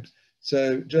bribes.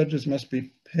 So judges must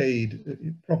be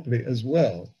paid properly as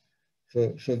well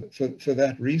for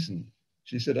that reason.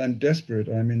 She said, I'm desperate,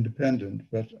 I'm independent,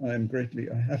 but I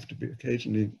have to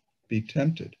occasionally be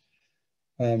tempted.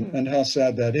 And how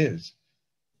sad that is.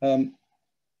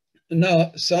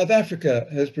 Now, South Africa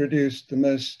has produced the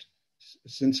most,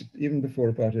 since even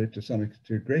before apartheid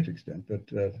to a great extent, but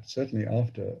certainly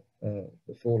after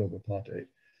the fall of apartheid,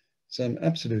 some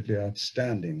absolutely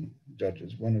outstanding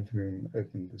judges, one of whom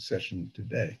opened the session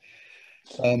today.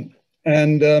 Their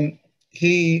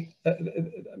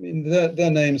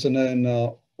names are known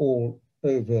now all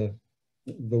over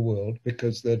the world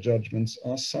because their judgments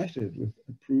are cited with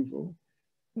approval.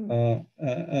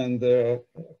 And they're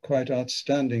quite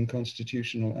outstanding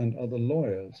constitutional and other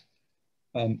lawyers.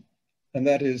 And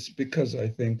that is because, I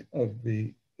think, of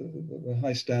the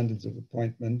high standards of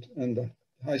appointment and the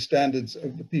high standards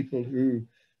of the people who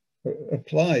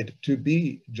applied to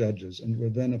be judges and were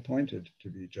then appointed to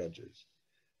be judges.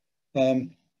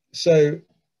 So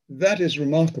that is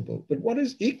remarkable. But what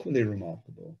is equally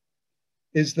remarkable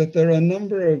is that there are a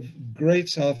number of great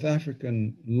South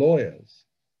African lawyers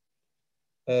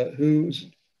who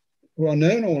are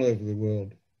known all over the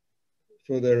world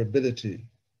for their ability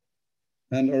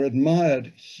and are admired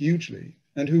hugely,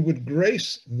 and who would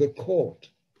grace the court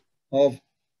of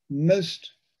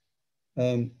most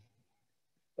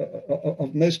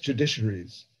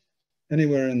judiciaries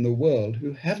anywhere in the world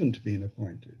who haven't been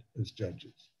appointed as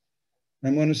judges.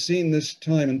 And one has seen this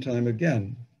time and time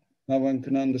again, how one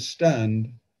can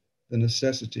understand the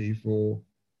necessity for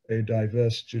a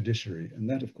diverse judiciary. And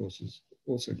that, of course, is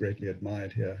also greatly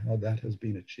admired here, how that has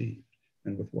been achieved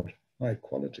and with what high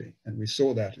quality. And we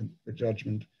saw that in the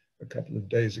judgment a couple of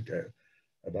days ago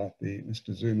about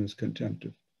Mr. Zuma's contempt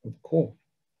of court.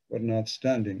 What an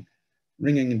outstanding,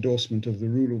 ringing endorsement of the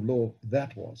rule of law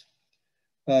that was.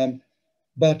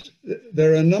 But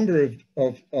there are a number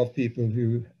of people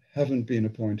who haven't been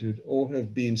appointed or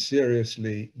have been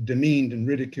seriously demeaned and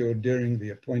ridiculed during the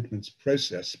appointments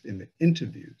process in the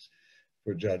interviews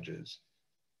for judges,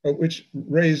 which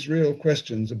raise real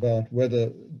questions about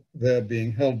whether they're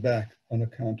being held back on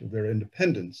account of their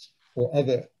independence or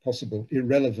other possible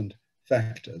irrelevant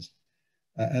factors.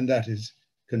 And that is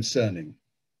concerning.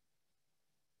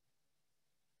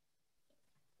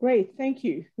 Great, thank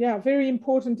you. Yeah, very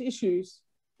important issues.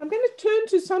 I'm going to turn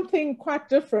to something quite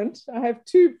different. I have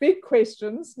two big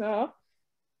questions now.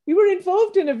 We were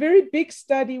involved in a very big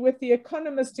study with the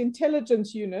Economist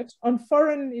Intelligence Unit on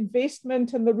foreign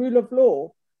investment and the rule of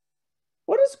law.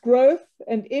 What does growth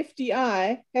and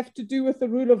FDI have to do with the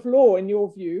rule of law in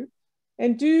your view?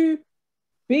 And do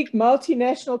big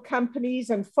multinational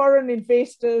companies and foreign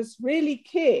investors really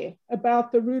care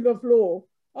about the rule of law?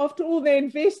 After all, they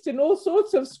invest in all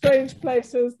sorts of strange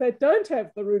places that don't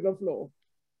have the rule of law.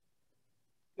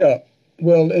 Yeah,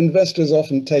 well, investors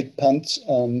often take punts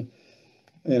on,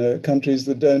 countries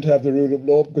that don't have the rule of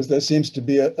law because there seems to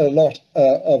be a lot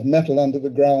of metal under the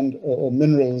ground or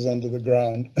minerals under the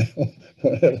ground,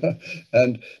 whatever,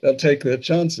 and they'll take their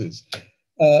chances.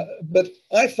 But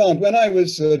I found when I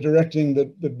was directing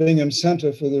the Bingham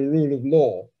Center for the Rule of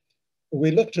Law,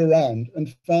 we looked around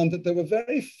and found that there were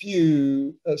very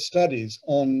few studies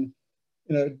on,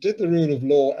 did the rule of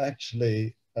law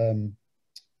actually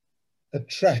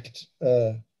attract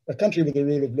a country with the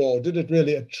rule of law? Did it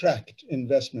really attract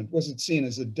investment? Was it seen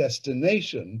as a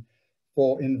destination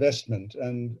for investment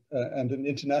and an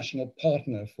international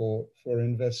partner for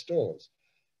investors?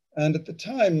 And at the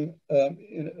time,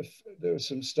 there were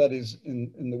some studies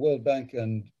in the World Bank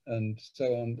and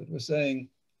so on that were saying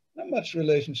not much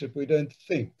relationship, we don't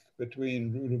think,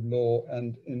 between rule of law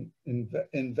and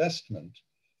investment.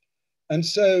 And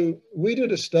so we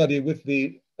did a study with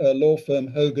the law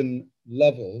firm Hogan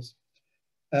Lovells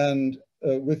and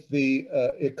with the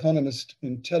Economist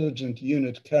Intelligence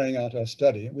Unit carrying out our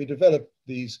study. We developed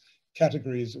these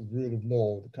categories of rule of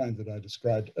law, the kind that I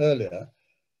described earlier.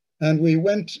 And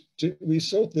we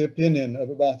sought the opinion of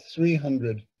about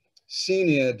 300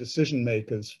 senior decision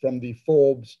makers from the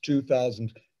Forbes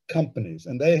 2000 companies.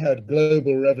 And they had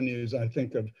global revenues, I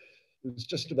think, it was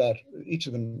just about, each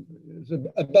of them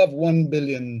above $1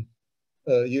 billion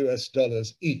US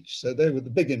dollars each. So they were the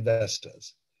big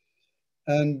investors.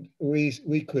 And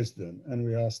we quizzed them and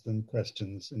we asked them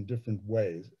questions in different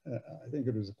ways. I think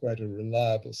it was quite a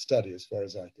reliable study as far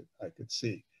as I could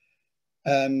see.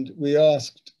 And we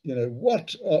asked,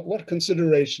 what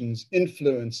considerations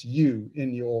influence you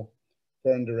in your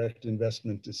foreign direct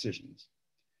investment decisions?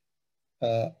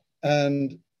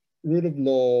 And rule of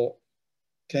law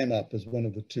came up as one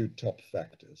of the two top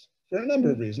factors for a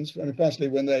number of reasons. I mean, partially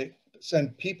when they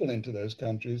send people into those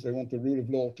countries, they want the rule of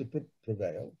law to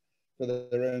prevail for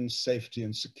their own safety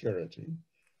and security,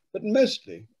 but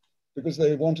mostly because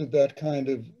they wanted that kind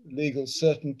of legal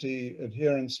certainty,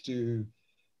 adherence to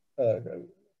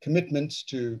commitments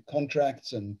to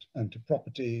contracts and to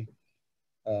property,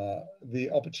 the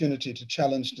opportunity to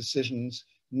challenge decisions,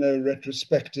 no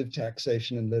retrospective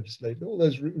taxation and legislation, all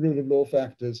those rule of law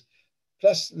factors.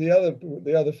 Plus the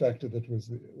other factor that was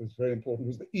very important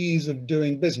was the ease of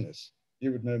doing business.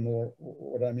 You would know more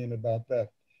what I mean about that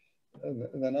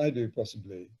than I do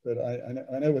possibly, but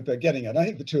I know what they're getting at. I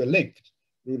think the two are linked.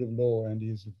 Rule of law and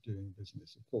ease of doing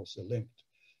business, of course, are linked.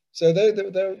 So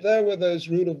there were those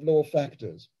rule of law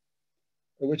factors,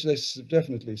 which they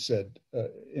definitely said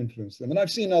influenced them. And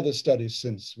I've seen other studies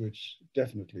since which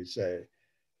definitely say,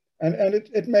 and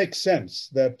it makes sense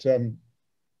that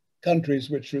countries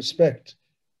which respect,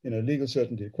 legal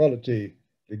certainty, equality,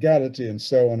 legality, and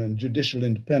so on, and judicial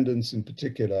independence in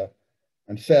particular,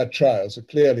 and fair trials are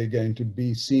clearly going to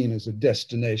be seen as a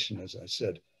destination, as I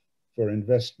said, for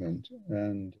investment,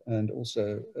 and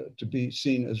also to be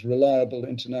seen as reliable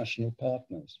international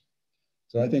partners.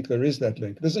 So I think there is that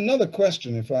link. There's another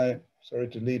question, sorry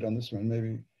to lead on this one,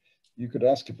 maybe you could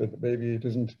ask it, but maybe it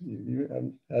isn't, you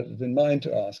haven't had it in mind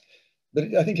to ask.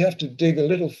 But I think you have to dig a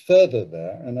little further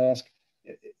there and ask,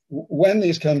 when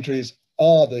these countries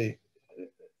are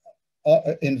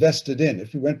invested in,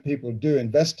 when people do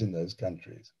invest in those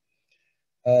countries,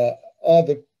 are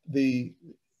the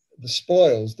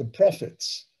spoils, the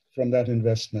profits from that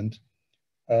investment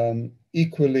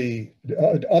equally,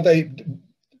 are they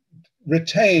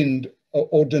retained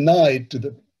or denied to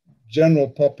the general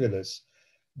populace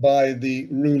by the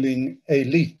ruling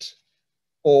elite?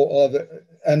 Or are there,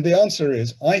 and the answer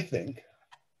is, I think,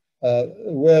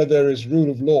 where there is rule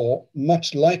of law,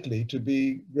 much likely to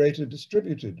be greater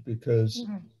distributed, because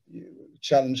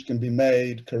challenge can be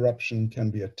made, corruption can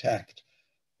be attacked,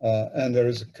 and there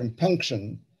is a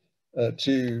compunction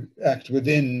to act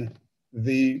within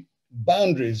the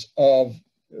boundaries of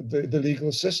the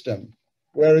legal system.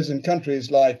 Whereas in countries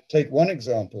like, take one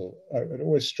example, it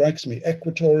always strikes me,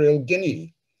 Equatorial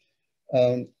Guinea,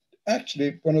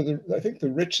 actually one of the, I think the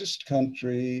richest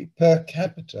country per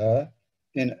capita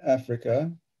in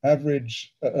Africa,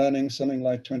 average earning something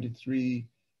like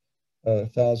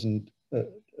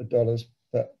 $23,000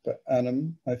 per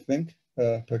annum, I think,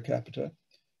 per capita.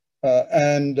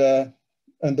 And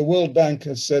the World Bank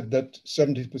has said that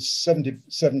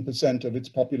 77% of its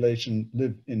population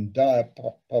live in dire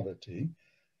poverty.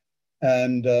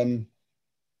 And I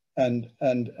think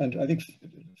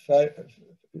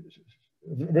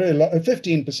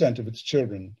 15% of its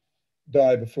children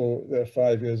die before they're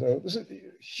 5 years old. This is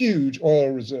huge oil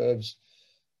reserves,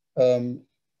 and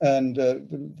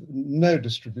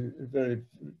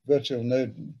virtual no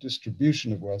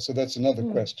distribution of wealth. So that's another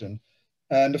question.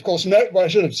 And of course, no, well, I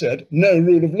should have said, no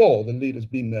rule of law. The leader's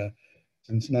been there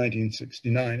since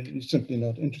 1969. He's simply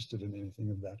not interested in anything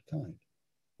of that kind.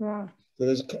 Wow. So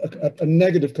there's a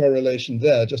negative correlation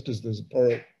there, just as there's a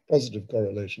positive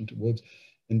correlation towards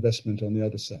investment on the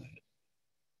other side.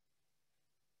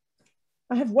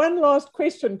 I have one last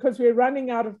question because we're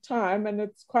running out of time and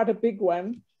it's quite a big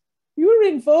one. You were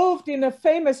involved in a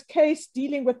famous case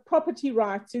dealing with property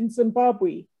rights in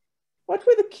Zimbabwe. What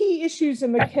were the key issues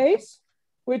in the case,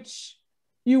 which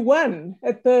you won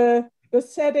at the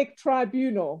SADC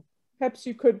tribunal? Perhaps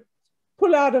you could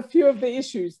pull out a few of the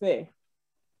issues there.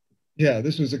 Yeah,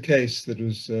 this was a case that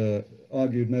was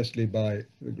argued mostly by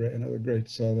another great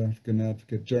South African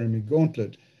advocate, Jeremy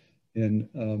Gauntlet, in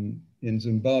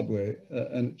Zimbabwe,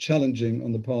 and challenging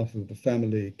on the part of the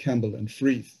family Campbell and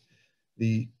Freeth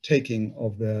the taking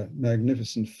of their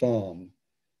magnificent farm.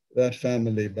 That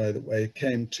family, by the way,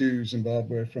 came to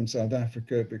Zimbabwe from South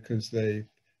Africa because they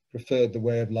preferred the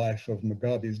way of life of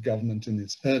Mugabe's government in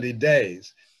its early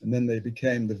days, and then they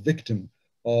became the victim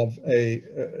of a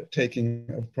taking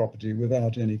of property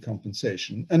without any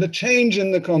compensation, and a change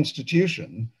in the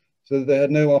constitution so that they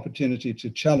had no opportunity to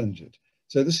challenge it.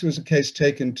 So this was a case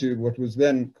taken to what was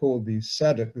then called the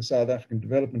SADC, the South African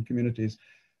Development Community's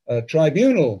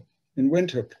tribunal in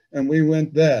Windhoek, and we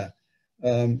went there.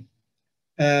 The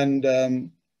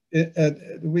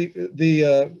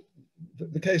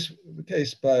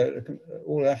case by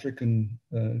all African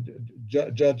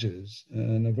judges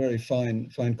and a very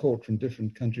fine court from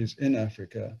different countries in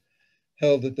Africa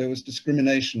held that there was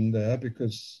discrimination there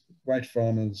because white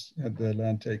farmers had their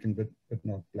land taken, but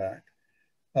not black.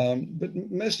 But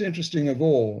most interesting of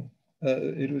all,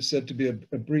 it was said to be a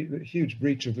huge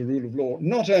breach of the rule of law,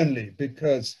 not only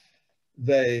because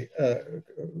they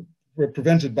were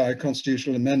prevented by a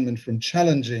constitutional amendment from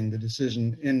challenging the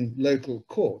decision in local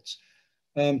courts,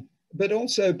 but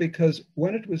also because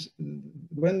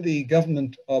when the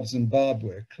government of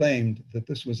Zimbabwe claimed that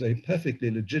this was a perfectly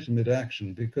legitimate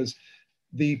action because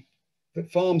the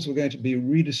farms were going to be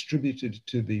redistributed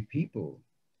to the people,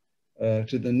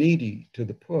 to the needy, to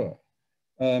the poor,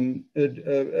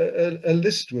 a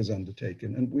list was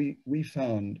undertaken, and we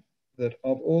found that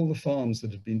of all the farms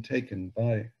that had been taken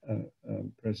by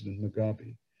President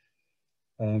Mugabe,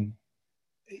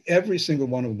 every single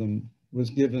one of them was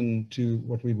given to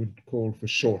what we would call for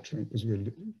short, because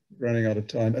we're running out of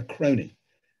time, a crony,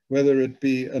 whether it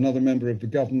be another member of the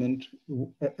government,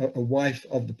 a wife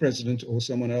of the president or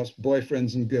someone else,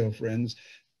 boyfriends and girlfriends,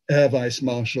 air vice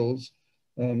marshals,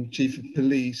 chief of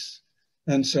police,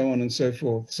 and so on and so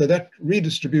forth. So that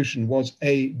redistribution was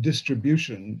a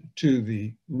distribution to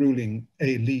the ruling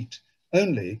elite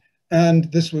only.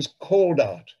 And this was called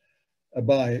out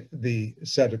by the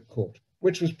SADC court,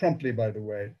 which was promptly, by the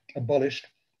way, abolished,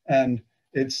 and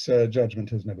its judgment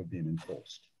has never been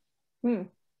enforced.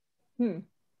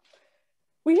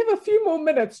 We have a few more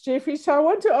minutes, Jeffrey, so I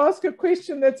want to ask a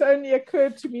question that's only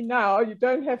occurred to me now. You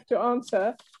don't have to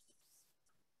answer.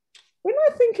 When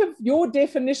I think of your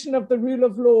definition of the rule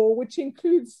of law, which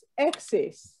includes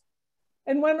access,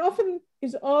 and one often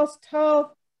is asked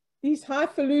how these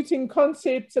highfalutin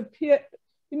concepts appear,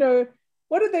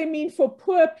 what do they mean for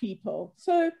poor people?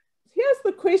 So here's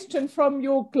the question from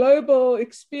your global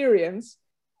experience.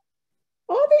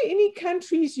 Are there any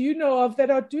countries you know of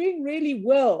that are doing really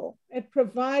well at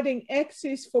providing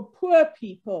access for poor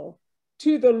people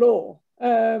to the law?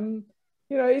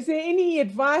 you know, is there any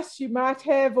advice you might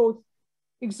have or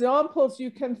examples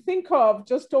you can think of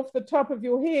just off the top of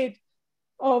your head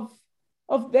of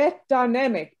that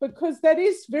dynamic? Because that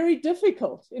is very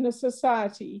difficult in a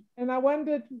society. And I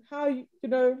wondered how, you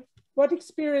know, what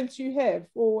experience you have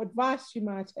or advice you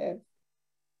might have.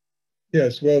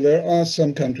 Yes, well, there are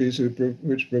some countries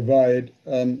which provide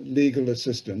legal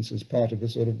assistance as part of a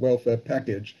sort of welfare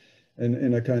package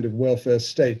in a kind of welfare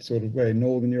state sort of way,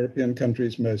 Northern European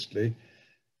countries mostly,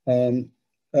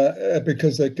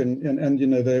 because they can, and you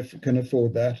know, they can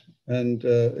afford that, and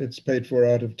it's paid for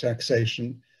out of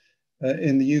taxation.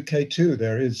 In the UK too,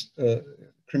 there is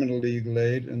criminal legal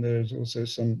aid, and there's also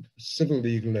some civil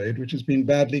legal aid, which has been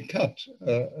badly cut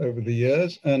over the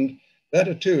years, and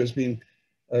that too has been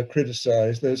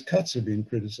criticized. Those cuts have been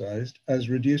criticized as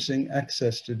reducing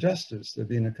access to justice. There have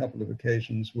been a couple of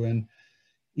occasions when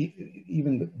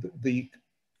even the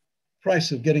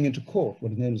price of getting into court,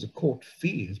 what is known as a court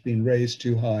fee, has been raised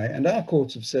too high. And our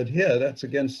courts have said here that's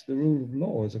against the rule of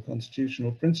law as a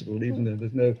constitutional principle, even though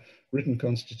there's no written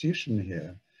constitution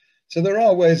here. So there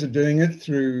are ways of doing it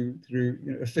through you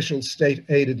know, official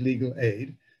state-aided legal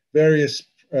aid, various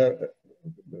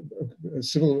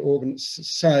civil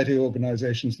society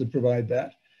organizations that provide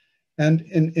that. And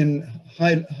in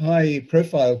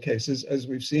high-profile cases, as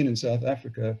we've seen in South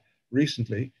Africa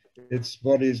recently, it's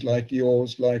bodies like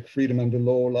yours, like Freedom Under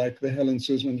Law, like the Helen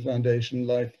Suzman Foundation,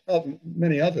 like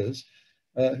many others,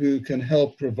 who can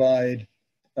help provide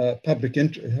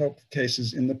help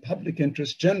cases in the public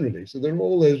interest generally. So there are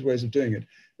all those ways of doing it.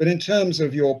 But in terms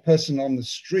of your person on the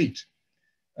street,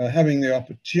 having the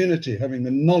opportunity, having the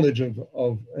knowledge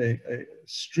of a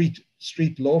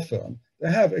street law firm, they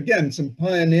have, again, some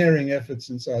pioneering efforts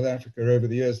in South Africa over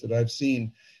the years that I've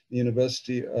seen the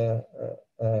university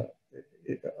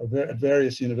at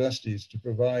various universities to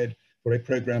provide for a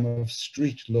program of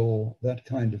street law, that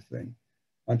kind of thing.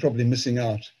 I'm probably missing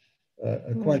out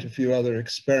quite a few other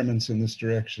experiments in this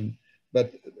direction,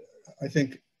 but I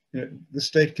think, you know, the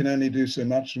state can only do so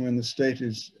much, and when the state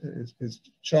is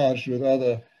charged with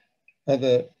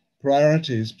other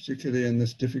priorities, particularly in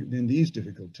these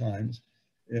difficult times,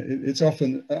 it's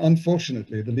often,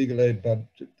 unfortunately, the legal aid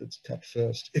budget that's cut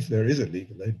first, if there is a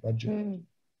legal aid budget. Mm.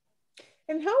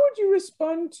 And how would you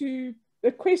respond to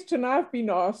the question I've been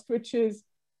asked, which is,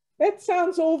 that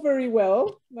sounds all very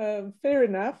well, fair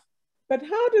enough, but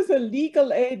how does a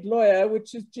legal aid lawyer,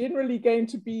 which is generally going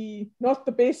to be not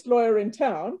the best lawyer in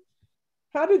town,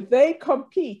 how do they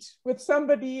compete with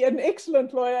somebody, an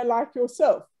excellent lawyer like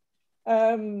yourself,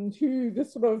 who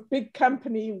this sort of big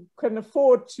company can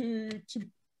afford to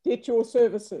get your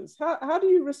services? How do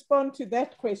you respond to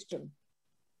that question?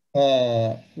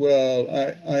 Well,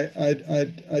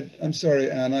 I'm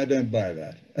sorry, Anne, I don't buy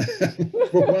that.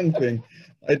 For one thing,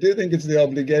 I do think it's the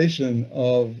obligation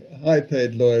of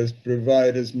high-paid lawyers to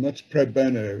provide as much pro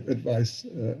bono advice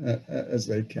as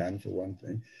they can, for one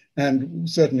thing. And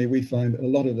certainly we find a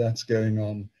lot of that's going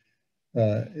on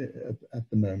at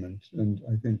the moment. And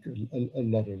I think a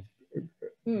lot of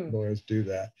lawyers do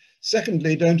that.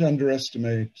 Secondly, don't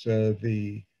underestimate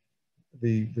the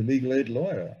legal aid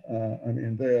lawyer. I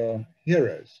mean, they are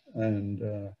heroes, and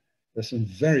there's some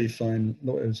very fine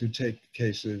lawyers who take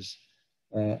cases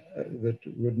that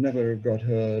would never have got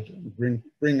heard,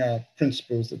 bring out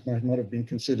principles that might not have been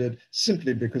considered,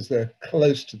 simply because they're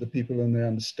close to the people and they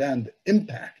understand the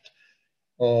impact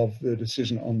of the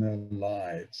decision on their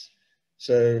lives.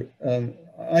 So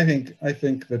I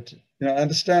think that, you know, I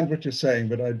understand what you're saying,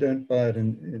 but I don't buy it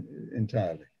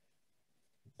entirely.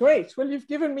 Great. Well, you've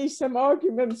given me some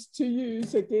arguments to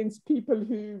use against people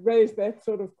who raise that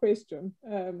sort of question.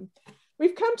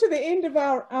 We've come to the end of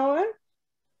our hour.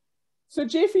 So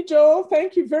Jeffrey Jowell,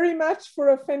 thank you very much for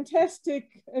a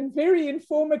fantastic and very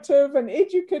informative and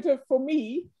educative for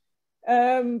me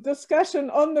discussion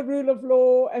on the rule of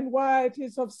law and why it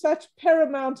is of such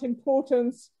paramount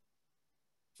importance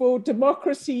for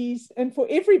democracies and for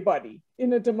everybody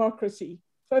in a democracy.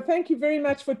 So thank you very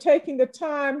much for taking the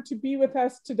time to be with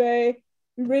us today.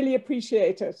 We really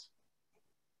appreciate it.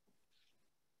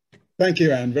 Thank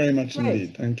you, Anne, very much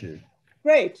indeed. Thank you.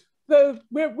 Great. So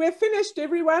we're finished,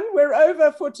 everyone. We're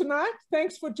over for tonight.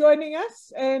 Thanks for joining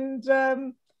us,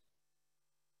 and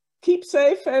keep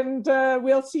safe, and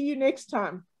we'll see you next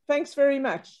time. Thanks very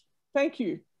much. Thank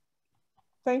you.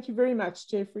 Thank you very much,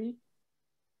 Jeffrey.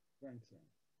 Thanks.